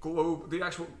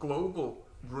global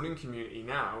running community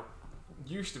now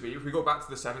used to be, if we go back to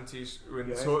the 70s when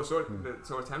the Tour of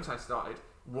Merseyside started,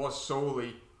 was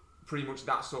solely pretty much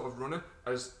that sort of runner.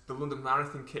 As the London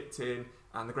Marathon kicked in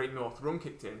and the Great North Run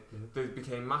kicked in, there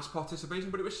became mass participation,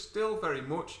 but it was still very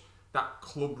much that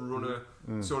club runner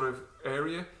sort of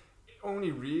area.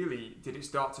 Only really did it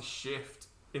start to shift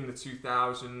in the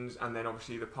 2000s, and then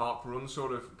obviously the park run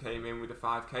sort of came in with the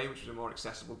 5k, which was a more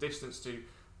accessible distance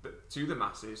to the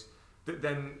masses.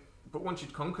 But once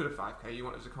you'd conquered a 5k, you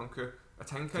wanted to conquer a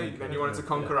 10k, then you wanted to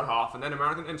conquer a half, and then a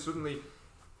marathon, and suddenly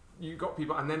you got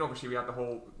people. And then obviously we had the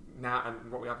whole now,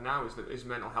 and what we have now is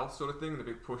mental health sort of thing, the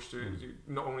big push to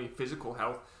not only physical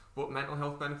health but mental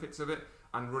health benefits of it.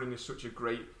 And running is such a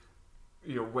great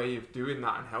way of doing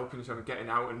that and helping yourself and getting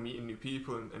out and meeting new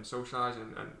people and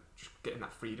socialising and just getting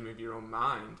that freedom of your own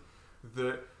mind,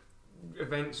 that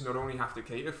events not only have to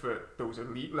cater for those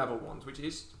elite level ones, which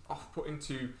is off-putting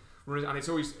to runners, and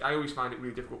I always find it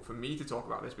really difficult for me to talk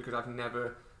about this because I've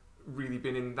never really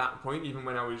been in that point. Even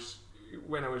when I was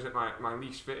at my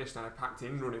least fittest and I packed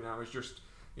in running, I was just,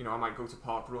 I might go to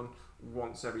park run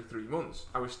once every 3 months.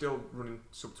 I was still running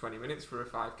sub 20 minutes for a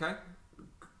 5k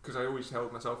because I always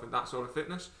held myself in that sort of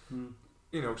fitness.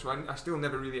 So I still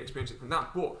never really experienced it from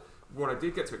that. But what I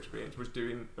did get to experience was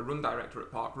doing a run director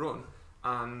at Park Run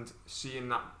and seeing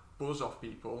that buzz off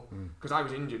people, because I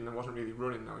was injured and I wasn't really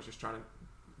running, I was just trying to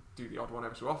do the odd one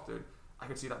every so often. I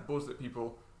could see that buzz that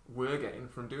people were getting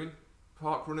from doing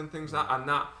park run and things and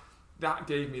that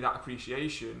gave me that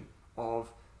appreciation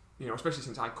of, especially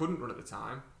since I couldn't run at the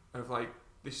time, of like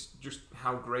this, just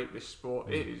how great this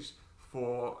sport is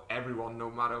for everyone,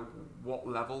 no matter what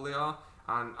level they are.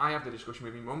 And I have the discussion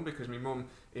with my mum, because my mum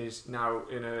is now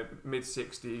in her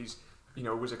mid-60s,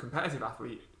 was a competitive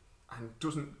athlete and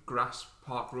doesn't grasp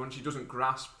park run.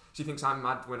 She thinks I'm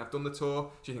mad when I've done the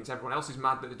tour. She thinks everyone else is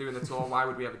mad that they're doing the tour. Why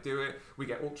would we ever do it? We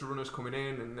get ultra runners coming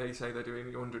in and they say they're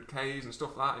doing 100Ks and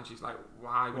stuff like that, and she's like,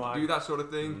 why would you do that sort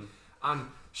of thing? And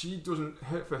she doesn't,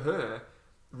 for her,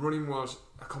 running was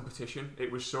a competition.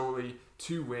 It was solely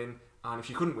to win, and if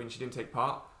she couldn't win, she didn't take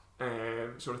part,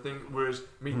 sort of thing. Whereas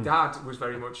my dad was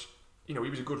very much, he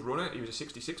was a good runner. He was a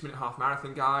 66-minute half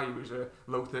marathon guy. He was a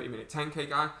low 30-minute 10k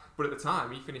guy. But at the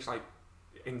time, he finished like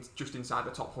just inside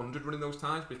the top 100 running those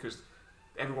times, because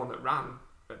everyone that ran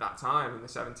at that time in the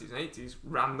 70s and 80s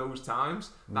ran those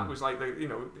times. That was like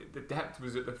the depth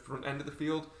was at the front end of the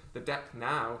field. The depth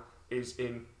now is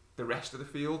in the rest of the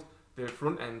field. The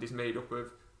front end is made up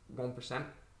of 1%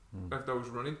 of those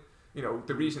running.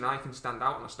 The reason I can stand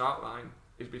out on the start line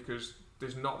is because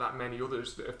there's not that many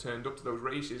others that have turned up to those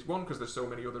races. One, because there's so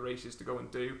many other races to go and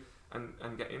do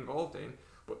and get involved in,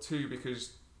 but two,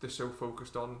 because they're so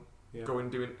focused on going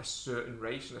and doing a certain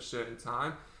race in a certain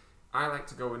time. I like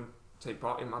to go and take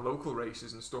part in my local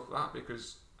races and stuff like that,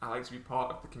 because I like to be part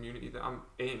of the community that I'm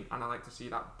in, and I like to see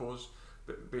that buzz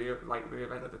that the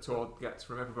event at the Tour gets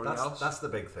from everybody else. That's the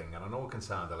big thing, and I know it can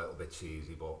sound a little bit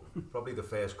cheesy, but probably the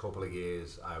first couple of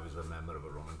years I was a member of a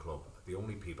running club, the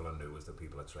only people I knew was the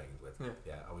people I trained with.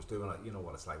 I was doing it. You know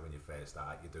what it's like when you first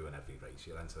start, you're doing every race,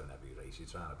 you're entering every race, you're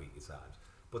trying to beat your times,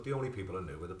 but the only people I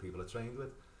knew were the people I trained with.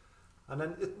 And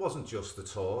then it wasn't just the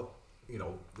Tour. you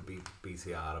know, the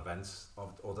BTR events,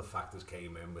 other factors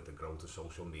came in with the growth of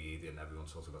social media and everyone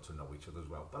sort of got to know each other as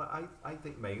well. But I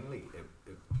think mainly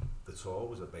the tour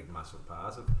was a big, massive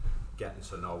part of getting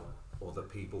to know other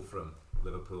people from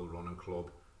Liverpool Running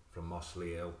Club, from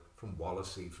Mossley Hill, from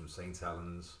Wallasey, from St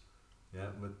Helens. Yeah,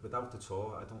 without the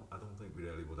tour, I don't think we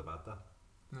really would have had that.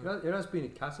 No. It has been a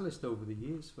catalyst over the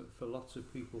years for lots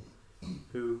of people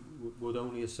who would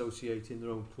only associate in their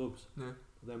own clubs. Yeah.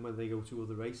 But then when they go to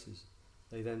other races,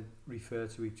 they then refer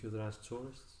to each other as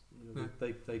tourists. You know,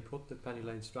 they put the Penny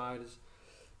Lane Striders,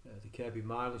 the Kirby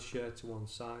Milers shirt to one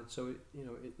side. So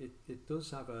it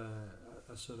does have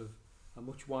a sort of a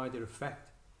much wider effect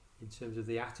in terms of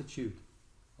the attitude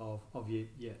of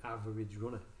your average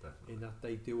runner. Definitely. In that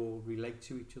they do all relate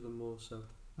to each other more so.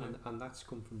 And that's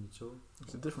come from the tour.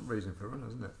 It's a different reason for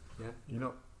runners, isn't it? Yeah. You're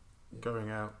not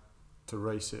going out to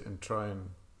race it and try and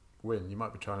win. You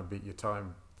might be trying to beat your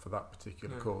time for that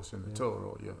particular course in the tour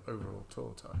or your overall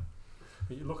tour time.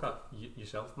 You look at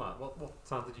yourself, Matt. What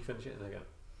time did you finish it in again?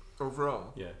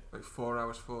 Overall, Yeah. like 4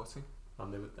 hours 40.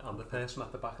 And the person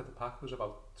at the back of the pack was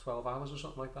about 12 hours or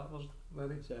something like that, was it?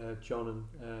 Maybe? John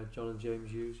and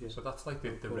James Hughes, yeah. So that's like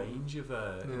the range of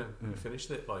you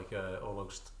finished it like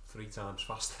almost 3 times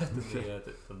faster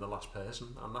than the last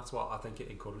person, and that's what I think it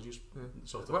encourages.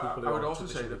 Sort of people I would also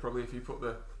say that probably if you put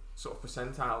the sort of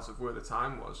percentiles of where the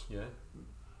time was,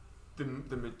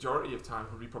 the majority of times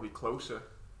would be probably closer,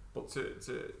 but to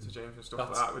James and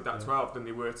stuff like that with that 12 than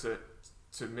they were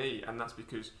to me, and that's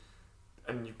because.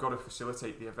 And you've got to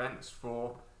facilitate the events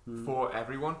for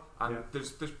everyone, and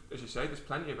there's as you say, there's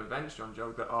plenty of events,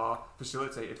 Jon-Jo, that are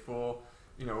facilitated for,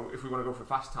 you know, if we want to go for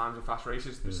fast times and fast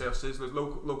races, the Sale Sizzlers,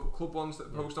 local club ones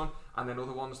that post on, and then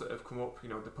other ones that have come up, you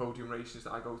know, the podium races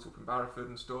that I go to up in Barrowford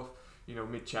and stuff, you know,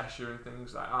 Mid Cheshire and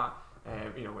things like that.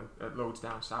 You know, and loads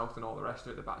down south and all the rest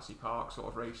of it, the Battersea Park sort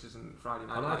of races and Friday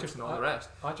night nights and all the rest.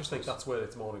 I just think that's where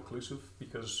it's more inclusive,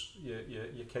 because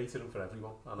you're catering for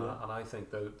everyone, and I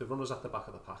think the runners at the back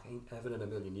of the pack ain't ever in a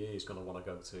million years going to want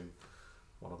to go to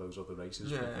one of those other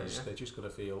races because they're just going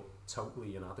to feel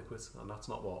totally inadequate, and that's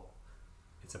not what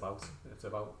it's about. It's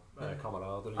about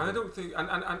camaraderie. And I don't think, and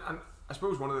I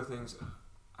suppose one of the things.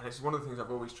 And it's one of the things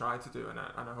I've always tried to do, and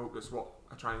I hope that's what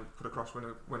I try and put across when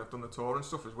I've done the tour and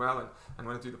stuff as well, and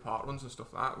when I do the park runs and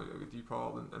stuff like that with you,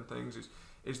 Paul, and things,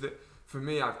 is that for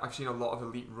me, I've seen a lot of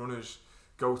elite runners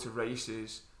go to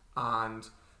races and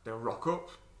they'll rock up,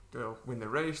 they'll win the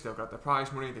race, they'll grab their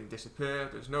prize money, they disappear,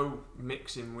 there's no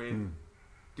mixing with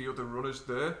the other runners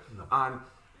there, and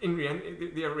in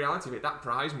the reality of it, that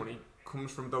prize money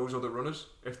comes from those other runners.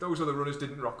 If those other runners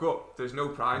didn't rock up, there's no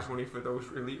prize money for those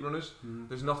elite runners.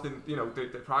 There's nothing, you know, the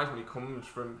prize money comes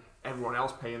from everyone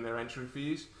else paying their entry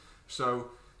fees.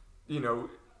 So, you know,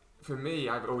 for me,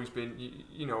 I've always been,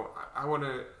 you know, I want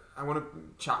to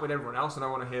chat with everyone else, and I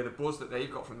want to hear the buzz that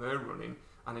they've got from their running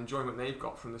and enjoyment they've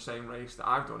got from the same race that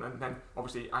I've done, and then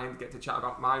obviously I get to chat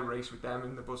about my race with them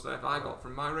and the buzz that I got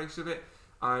from my race of it.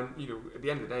 And, you know, at the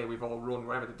end of the day, we've all run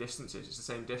wherever the distance is. It's the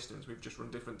same distance. We've just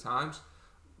run different times.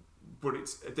 But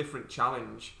it's a different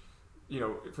challenge. You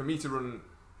know, for me to run,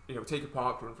 you know, take a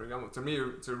park run, for example, to me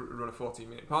to run a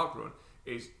 14-minute park run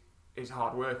is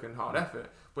hard work and hard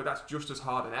effort. But that's just as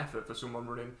hard an effort for someone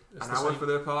running an hour for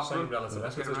their park run. Relative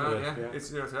effort,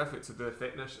 It's relative effort to their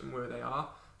fitness and where they are.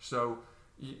 So,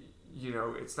 you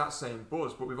know, it's that same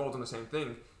buzz, but we've all done the same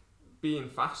thing. Being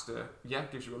faster,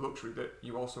 gives you a luxury that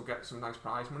you also get some nice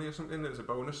prize money or something that's a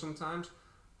bonus sometimes,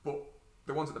 but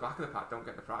the ones at the back of the pack don't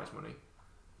get the prize money.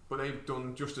 But they've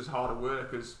done just as hard a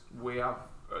work as we have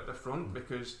at the front,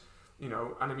 because, you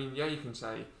know, and I mean, you can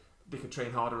say they could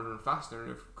train harder and run faster,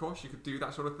 and of course you could do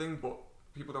that sort of thing, but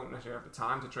people don't necessarily have the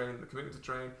time to train, the commitment to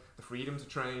train, the freedom to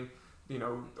train, you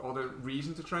know, or the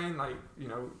reason to train. Like, you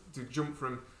know, to jump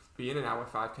from being an hour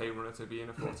 5k runner to being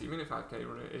a 40-minute 5k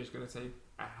runner is going to take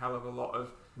a hell of a lot of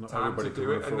time to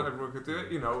do it, and not everyone could do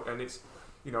it, you know. And it's,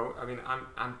 you know, I mean,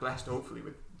 I'm blessed hopefully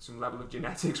with some level of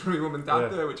genetics from my mum and dad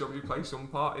there, which obviously plays some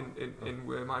part in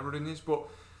where my running is. But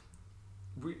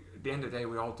at the end of the day,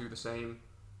 we all do the same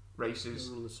races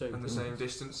and the same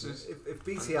distances. If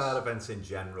BTR events in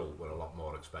general were a lot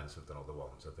more expensive than other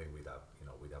ones, I think we'd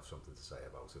have something to say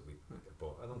about it.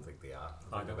 But I don't think they are.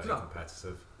 I think they're very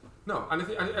competitive. No, and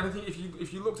I think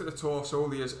if you looked at the tour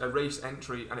solely as a race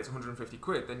entry and it's 150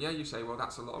 quid, then you say, well,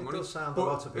 that's a lot of money. It does sound a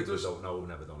lot of people don't know,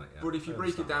 never done it yet. But if you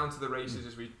break it down to the races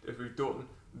as we've done,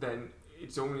 then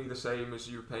it's only the same as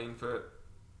you're paying for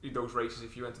those races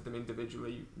if you entered them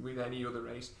individually with any other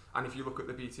race. And if you look at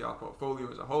the BTR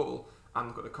portfolio as a whole and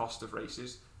look at the cost of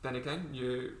races, then again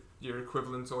you're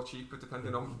equivalent or cheaper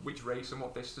depending on which race and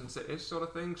what distance it is, sort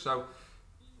of thing. So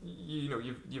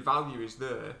your value is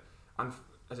there, and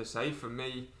as I say, for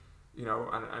me,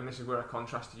 and this is where I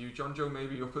contrast to you, Jon-Jo,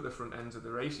 maybe up at the front ends of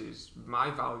the races, my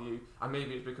value, and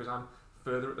maybe it's because I'm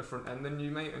further at the front end than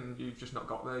you, mate, and you've just not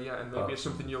got there yet, and maybe it's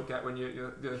something you'll get when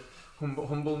the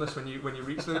humbleness when you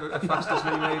reach the fast as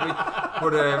me, maybe.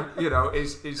 But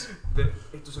is that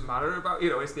it doesn't matter about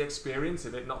it's the experience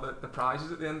of it, not the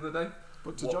prizes at the end of the day.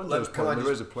 But to Jon-Jo's point,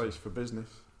 there is a place for business.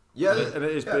 Yeah, and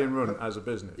it is being run as a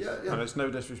business. Yeah. And it's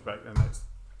no disrespect, and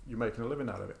you're making a living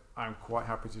out of it. I'm quite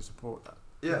happy to support that.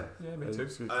 Yeah, me too.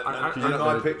 And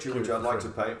my picture, which I'd like to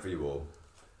paint for you all.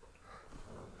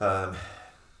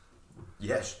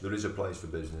 Yes, there is a place for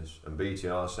business, and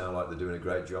BTR sound like they're doing a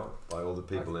great job by all the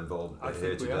people involved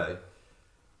here today.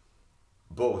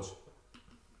 But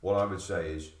what I would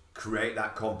say is create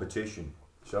that competition.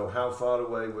 So how far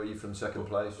away were you from second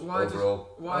place overall?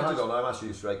 Hang on, I'm asking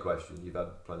you a straight question. You've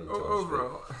had plenty of time.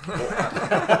 Overall.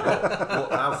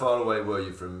 How far away were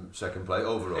you from second place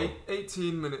overall?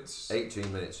 18 minutes.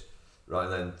 18 minutes. Right,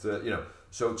 and then,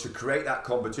 so to create that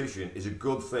competition is a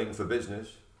good thing for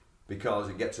business, because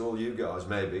it gets all you guys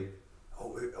maybe,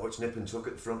 it's nip and tuck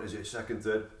at the front, is it second,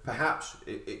 third? Perhaps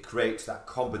it creates that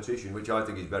competition, which I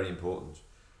think is very important.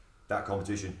 That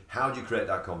competition. How do you create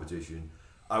that competition?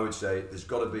 I would say there's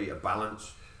got to be a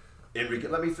balance. Let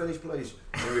me finish, please.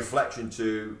 In reflection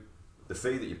to the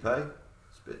fee that you pay,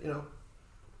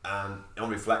 and on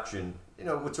reflection,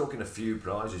 we're talking a few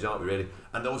prizes, aren't we really?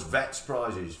 And those vets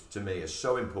prizes to me are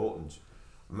so important.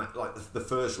 Like the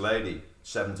first lady,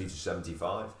 70 to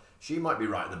 75. She might be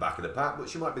right in the back of the pack, but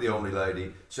she might be the only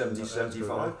lady, 70 to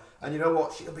 75. And you know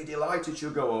what? She'll be delighted.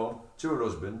 She'll go home to her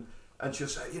husband and she'll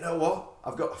say, you know what?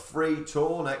 I've got a free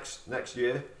tour next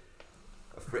year.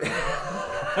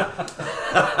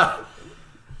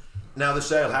 Now the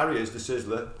Sale Harriers, the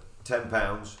Sizzler,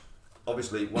 £10.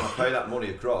 Obviously, when I pay that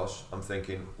money across, I'm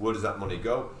thinking, where does that money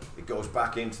go? It goes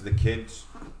back into the kids,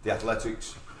 the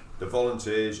athletics, the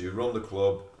volunteers who run the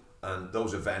club, and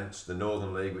those events, the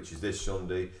Northern League, which is this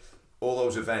Sunday, all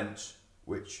those events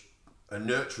which are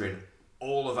nurturing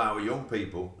all of our young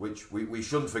people, which we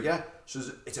shouldn't forget. So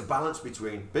it's a balance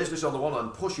between business on the one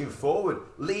hand, pushing forward,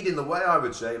 leading the way, I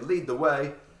would say, lead the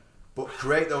way, but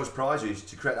create those prizes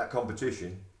to create that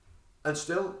competition and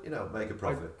still, make a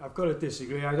profit. I've got to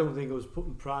disagree. I don't think us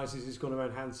putting prizes is going to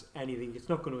enhance anything. It's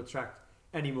not going to attract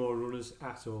any more runners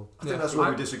at all. I think that's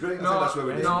where we disagree. I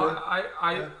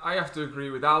have to agree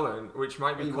with Alan, which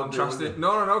might be contrasted.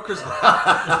 No, because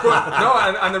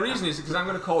and the reason is because I'm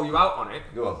going to call you out on it.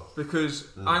 Go on. Because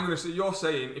I'm going to say, you're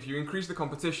saying if you increase the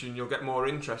competition, you'll get more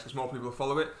interest because more people will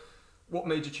follow it. What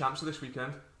major champs are this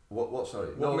weekend? What? Sorry.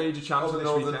 What major champs are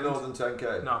this weekend? Northern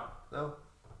 10K. No.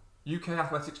 UK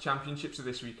Athletics Championships are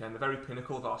this weekend, the very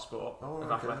pinnacle of our sport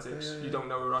of athletics. Yeah. You don't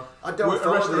know we're on. I don't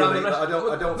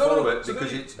follow it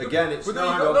because it's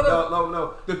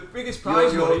no. The biggest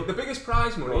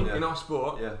prize money in our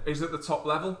sport is at the top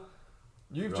level.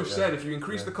 You've just said if you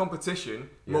increase the competition,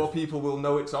 more people will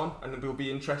know it's on and will be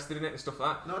interested in it and stuff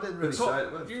like that. No, I didn't really say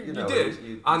it. You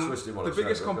did. And the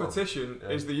biggest competition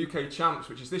is the UK Champs,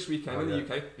 which is this weekend in the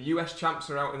UK. The US Champs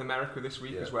are out in America this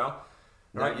week as well.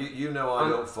 Right, I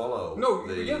don't follow. Hang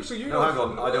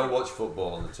on. I don't watch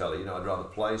football on the telly. I'd rather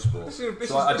play sport. This is the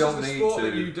sport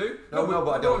that you do. But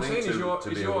I don't need to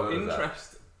be your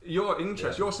interest. Your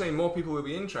interest. You're saying more people will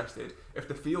be interested if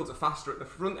the fields are faster at the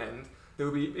front end. They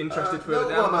will be interested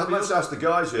further down. Let's ask the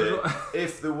guys here.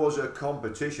 If there was a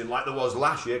competition like there was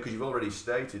last year, because you've already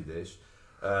stated this,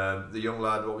 the young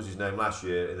lad, what was his name last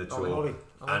year in the tour,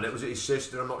 and it was his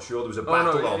sister. I'm not sure. There was a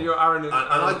battle on. You're Aaron and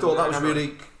I thought that was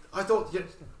really. I thought,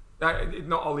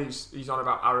 not Ollie's. He's on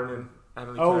about Aaron and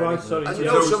Emily. Oh right, sorry. And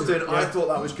something? I thought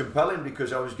that was compelling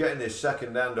because I was getting this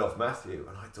second hand off Matthew,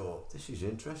 and I thought this is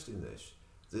interesting.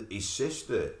 That his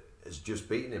sister has just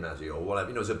beaten him, has he, or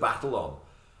whatever? There's a battle on,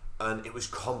 and it was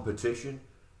competition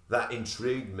that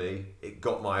intrigued me. It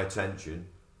got my attention.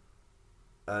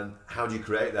 And how do you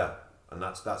create that? And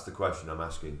that's the question I'm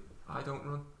asking. I don't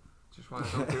run. Just why I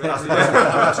don't do it. I'm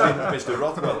asking Mr.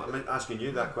 Rotherwell. I'm asking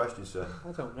you that question, sir.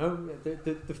 I don't know.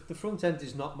 The front end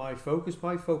is not my focus.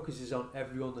 My focus is on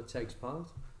everyone that takes part.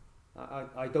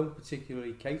 I don't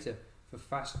particularly cater for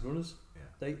fast runners.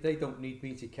 Yeah. They don't need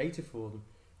me to cater for them,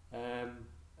 and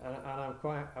I'm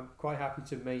quite happy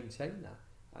to maintain that.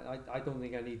 I don't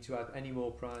think I need to add any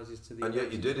more prizes to the. And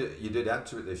yet you did add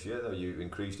to it this year, though. You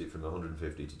increased it from £150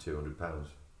 to £200.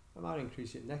 I might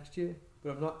increase it next year.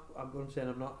 But I'm saying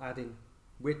I'm not adding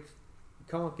width. You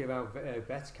can't give out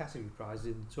vets category prizes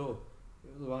in the tour.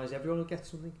 Otherwise, everyone will get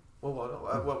something. Well,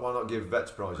 why not give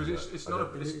vets prizes? Because it's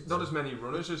not as many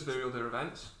runners as the other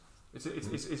events.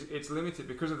 It's limited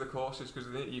because of the courses, because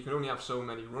you can only have so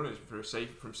many runners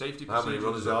from safety. How many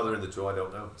runners are there in the tour? I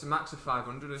don't know. It's a max of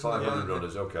 500. 500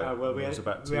 runners. Okay. Well, we It's had,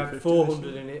 about we had 250,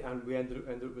 400 in it, and we ended up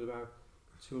with about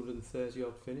 230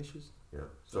 odd finishes. Yeah.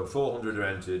 So 400 are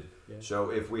entered. Yeah. So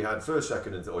if we had first,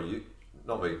 second, and or you,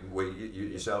 not me, you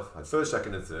yourself had first,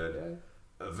 second, and third.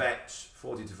 Yeah. Vets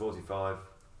 40 to 45.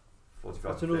 45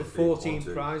 That's to another 50, 14 1,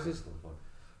 2, prizes.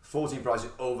 14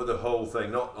 prizes over the whole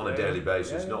thing, not on a daily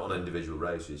basis, Yeah. not on individual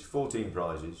races. 14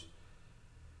 prizes.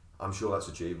 I'm sure that's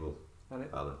achievable,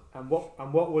 Alan. And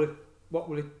what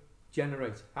will it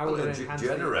generate? How will it enhance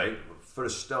generate? For a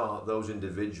start, those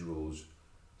individuals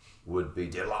would be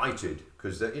delighted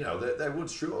because they would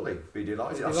surely be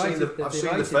delighted. I've seen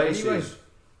the faces. Anyway.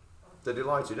 They're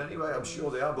delighted anyway. I'm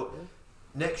sure they are. But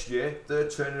next year they're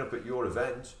turning up at your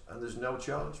event and there's no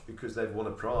charge because they've won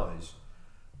a prize,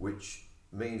 which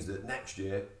means that next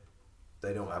year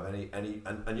they don't have any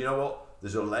and you know what?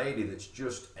 There's a lady that's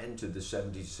just entered the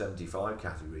 70 to 75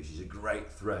 category. She's a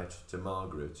great threat to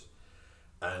Margaret,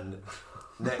 and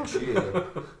next year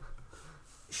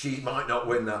she might not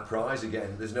win that prize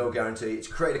again. There's no guarantee. It's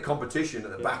create a competition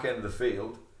at the back end of the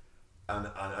field, and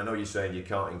I know you're saying you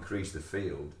can't increase the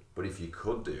field, but if you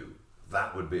could do,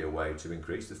 that would be a way to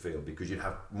increase the field because you'd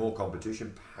have more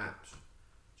competition, perhaps.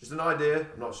 Just an idea.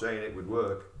 I'm not saying it would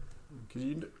work.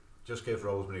 Just give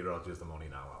Rosemary Rogers the money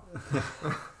now, Al.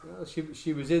 Well,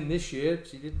 she was in this year.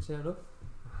 She didn't turn up.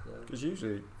 Because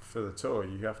usually for the tour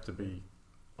you have to be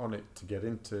on it to get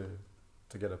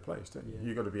a place, don't you? Yeah.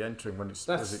 You've got to be entering when it's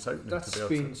as it's opening. That's to be able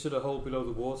been to, sort of hold below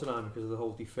the waterline because of the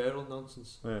whole deferral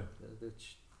nonsense yeah. that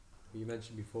you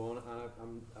mentioned before,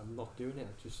 and I'm not doing it.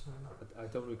 I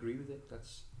don't agree with it.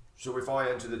 That's So if I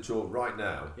enter the tour right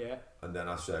now, yeah. and then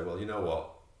I say, well, you know what?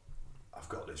 I've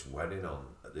got this wedding on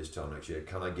at this time next year.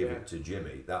 Can I give it to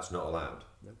Jimmy? That's not allowed.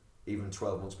 No. Even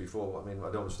 12 months before. I mean, I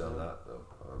don't understand that. No,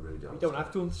 I really don't. You don't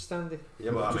have to understand it.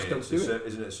 Yeah, but I Just mean, don't do it.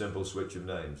 isn't it a simple switch of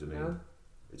names? I mean, Yeah.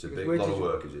 it's a Because big lot of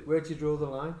work, is it? Where do you draw the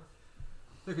line?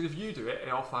 Because if you do it,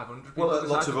 all 500 people Well,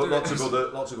 decide to do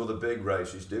it. lots of other big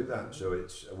races do that. So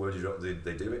it's where do you,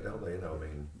 they do it, don't they? You know, I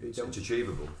mean, it's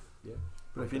achievable. Yeah.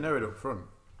 But if you know it up front,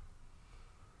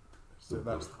 so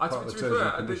that's To part of be the terms and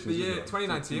fair, conditions, the year isn't it?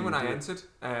 2019 when I entered,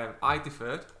 I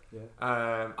deferred.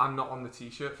 Yeah. I'm not on the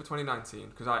T-shirt for 2019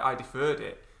 because I deferred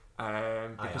it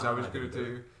because I was going to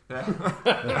do.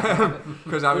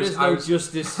 Because I was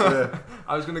justice.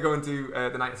 I was going to go and do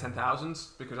the night of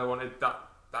 10,000s because I wanted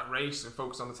that race and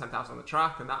focus on the 10,000 on the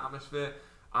track and that atmosphere.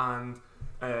 And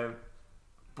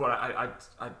but I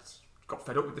got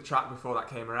fed up with the track before that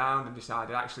came around and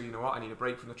decided actually, you know what, I need a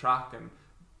break from the track. And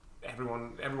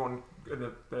everyone in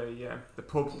the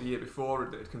pub the year before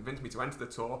that had convinced me to enter the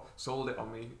tour sold it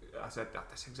on me. I said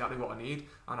that's exactly what I need,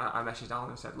 and I messaged Alan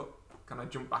and said, look, can I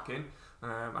jump back in?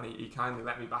 And he kindly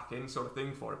let me back in, sort of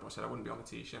thing, for it. But I said I wouldn't be on the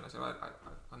T-shirt. And I said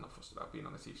I'm not fussed about being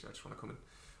on the T-shirt. I just want to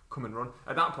come and run.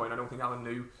 At that point, I don't think Alan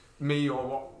knew me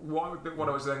or what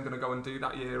I was then going to go and do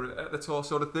that year at the tour,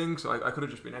 sort of thing. So I could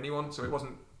have just been anyone. So it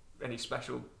wasn't any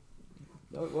special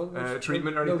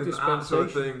treatment or anything, that sort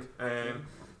of thing.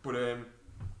 But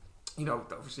you know,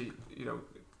 obviously, you know,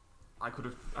 I could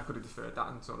have deferred that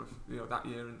and sort of, you know, that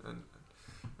year and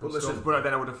But listen, stuff. But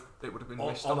then it would have been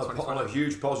missed on a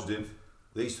huge positive.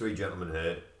 These three gentlemen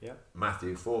here,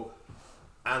 Matthew,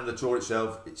 and the tour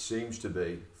itself, it seems to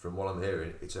be, from what I'm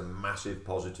hearing, it's a massive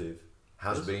positive.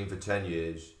 Has been for 10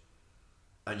 years,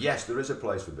 and yes, there is a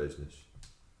place for business,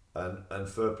 and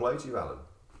fair play to you, Alan.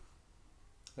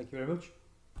 Thank you very much.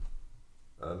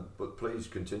 But please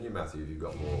continue, Matthew, if you've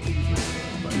got more.